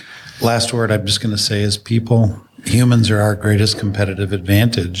word. Last word I'm just going to say is humans are our greatest competitive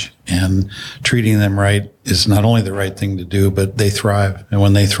advantage, and treating them right is not only the right thing to do, but they thrive. And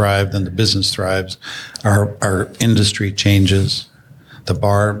when they thrive, then the business thrives. Our industry changes. The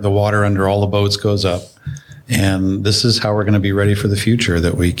water under all the boats goes up. And this is how we're going to be ready for the future,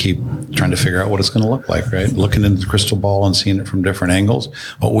 that we keep trying to figure out what it's going to look like, right? Looking into the crystal ball and seeing it from different angles.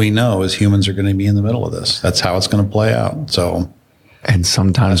 What we know is humans are going to be in the middle of this. That's how it's going to play out. And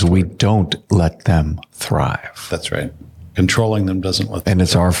sometimes we don't let them thrive. That's right. Controlling them doesn't let them. And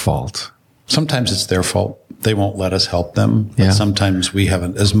it's our fault. Sometimes it's their fault. They won't let us help them. But sometimes we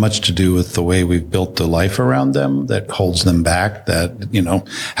haven't as much to do with the way we've built the life around them that holds them back. That, you know,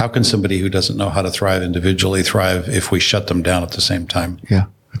 how can somebody who doesn't know how to thrive individually thrive if we shut them down at the same time? Yeah,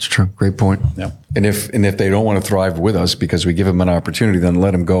 that's true. Great point. Yeah. And if they don't want to thrive with us because we give them an opportunity, then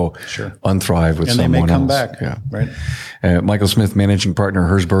let them go unthrive with someone else. And they may come back. Yeah. Right. Michael Smith, Managing Partner,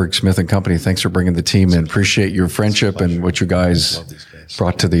 Herzberg Smith & Company. Thanks for bringing the team and appreciate your friendship and what you guys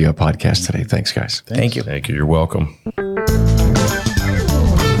brought to the podcast today. Thanks, guys. Thank you. Thank you. You're welcome.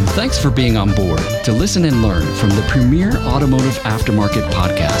 Thanks for being on board to listen and learn from the premier automotive aftermarket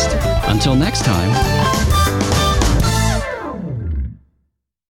podcast. Until next time,